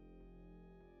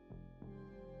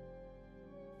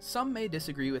 Some may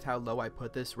disagree with how low I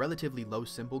put this relatively low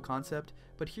simple concept,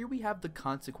 but here we have the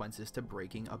consequences to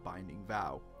breaking a binding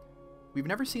vow. We've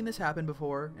never seen this happen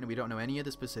before, and we don't know any of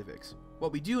the specifics.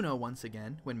 What we do know once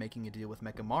again, when making a deal with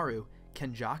Mechamaru,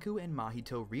 Kenjaku and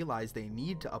Mahito realize they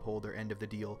need to uphold their end of the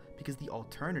deal because the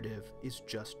alternative is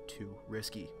just too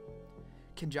risky.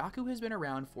 Kenjaku has been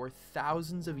around for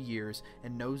thousands of years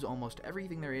and knows almost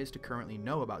everything there is to currently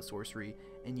know about sorcery,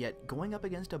 and yet going up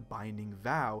against a binding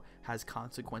vow has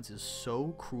consequences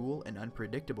so cruel and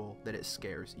unpredictable that it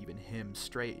scares even him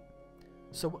straight.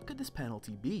 So what could this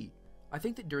penalty be? I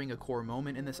think that during a core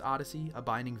moment in this odyssey, a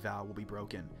binding vow will be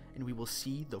broken, and we will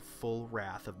see the full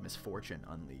wrath of misfortune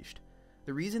unleashed.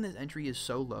 The reason this entry is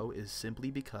so low is simply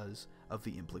because of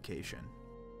the implication.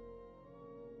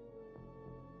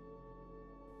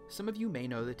 Some of you may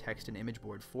know the text and image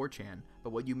board 4chan,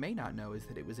 but what you may not know is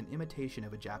that it was an imitation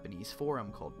of a Japanese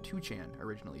forum called 2chan,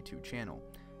 originally 2channel.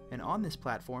 And on this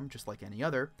platform, just like any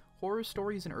other, horror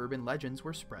stories and urban legends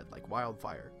were spread like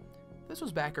wildfire. This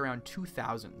was back around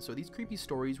 2000, so these creepy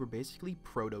stories were basically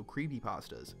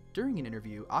proto-creepypastas. During an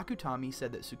interview, Akutami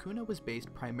said that Sukuna was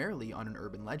based primarily on an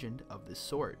urban legend of this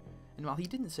sort, and while he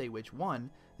didn't say which one,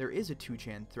 there is a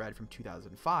 2chan thread from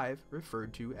 2005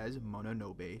 referred to as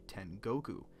Mononobe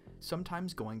Tengoku,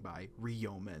 sometimes going by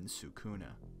Ryomen Sukuna.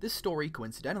 This story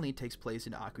coincidentally takes place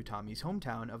in Akutami's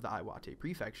hometown of the Iwate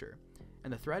Prefecture,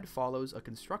 and the thread follows a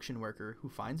construction worker who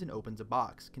finds and opens a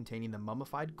box containing the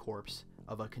mummified corpse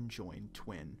of a conjoined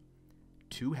twin.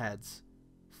 2 heads,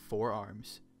 4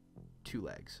 arms, 2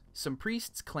 legs. Some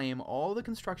priests claim all the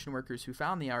construction workers who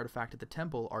found the artifact at the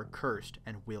temple are cursed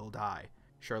and will die.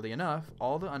 Surely enough,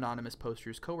 all the anonymous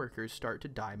poster's co-workers start to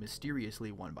die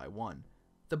mysteriously one by one.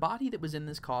 The body that was in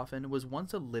this coffin was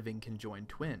once a living conjoined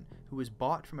twin who was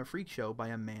bought from a freak show by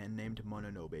a man named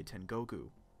Mononobe Tengoku.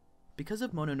 Because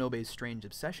of Mononobe's strange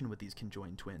obsession with these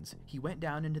conjoined twins, he went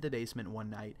down into the basement one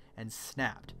night and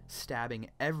snapped, stabbing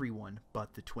everyone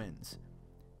but the twins.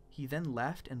 He then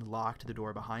left and locked the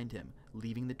door behind him,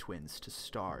 leaving the twins to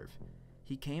starve.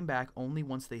 He came back only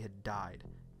once they had died,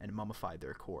 and mummified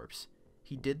their corpse.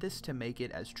 He did this to make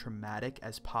it as traumatic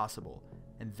as possible,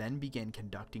 and then began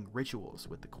conducting rituals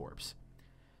with the corpse.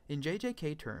 In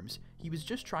JJK terms, he was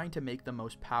just trying to make the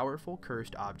most powerful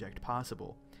cursed object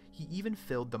possible. He even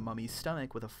filled the mummy's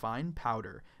stomach with a fine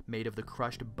powder made of the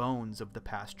crushed bones of the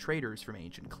past traitors from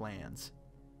ancient clans.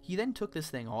 He then took this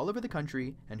thing all over the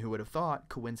country, and who would have thought,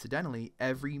 coincidentally,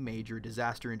 every major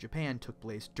disaster in Japan took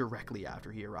place directly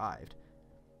after he arrived.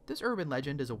 This urban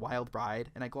legend is a wild ride,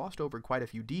 and I glossed over quite a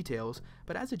few details,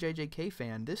 but as a JJK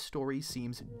fan, this story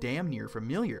seems damn near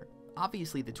familiar.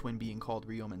 Obviously the twin being called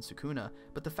Ryomen Sukuna,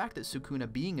 but the fact that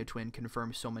Sukuna being a twin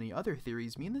confirms so many other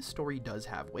theories mean this story does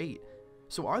have weight.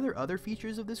 So are there other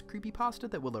features of this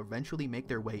creepypasta that will eventually make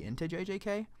their way into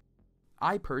JJK?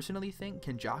 I personally think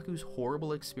Kenjaku's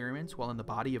horrible experiments while in the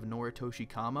body of Noritoshi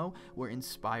Kamo were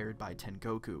inspired by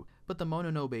Tengoku, but the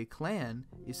Mononobe clan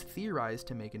is theorized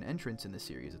to make an entrance in the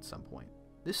series at some point.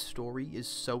 This story is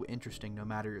so interesting no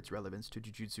matter its relevance to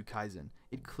Jujutsu Kaisen.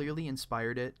 It clearly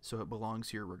inspired it, so it belongs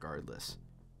here regardless.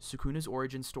 Sukuna's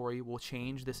origin story will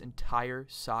change this entire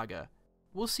saga.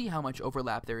 We'll see how much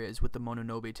overlap there is with the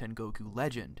Mononobe Tengoku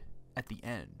legend at the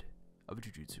end of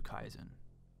Jujutsu Kaisen.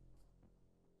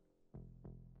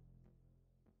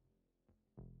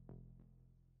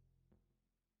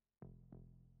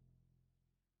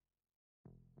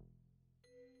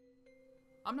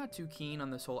 I'm not too keen on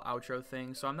this whole outro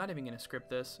thing, so I'm not even going to script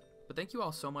this, but thank you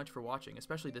all so much for watching,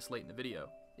 especially this late in the video.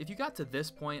 If you got to this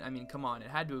point, I mean, come on, it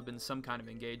had to have been some kind of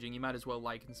engaging. You might as well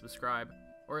like and subscribe,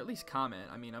 or at least comment.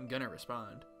 I mean, I'm gonna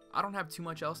respond. I don't have too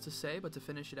much else to say, but to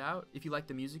finish it out, if you like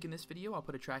the music in this video, I'll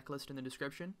put a track list in the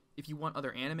description. If you want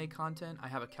other anime content, I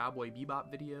have a Cowboy Bebop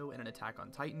video and an Attack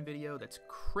on Titan video that's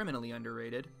criminally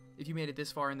underrated. If you made it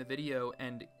this far in the video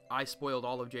and I spoiled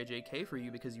all of JJK for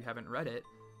you because you haven't read it,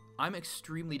 I'm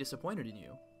extremely disappointed in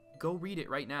you. Go read it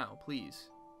right now, please.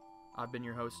 I've been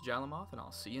your host, Jallomoth, and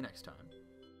I'll see you next time.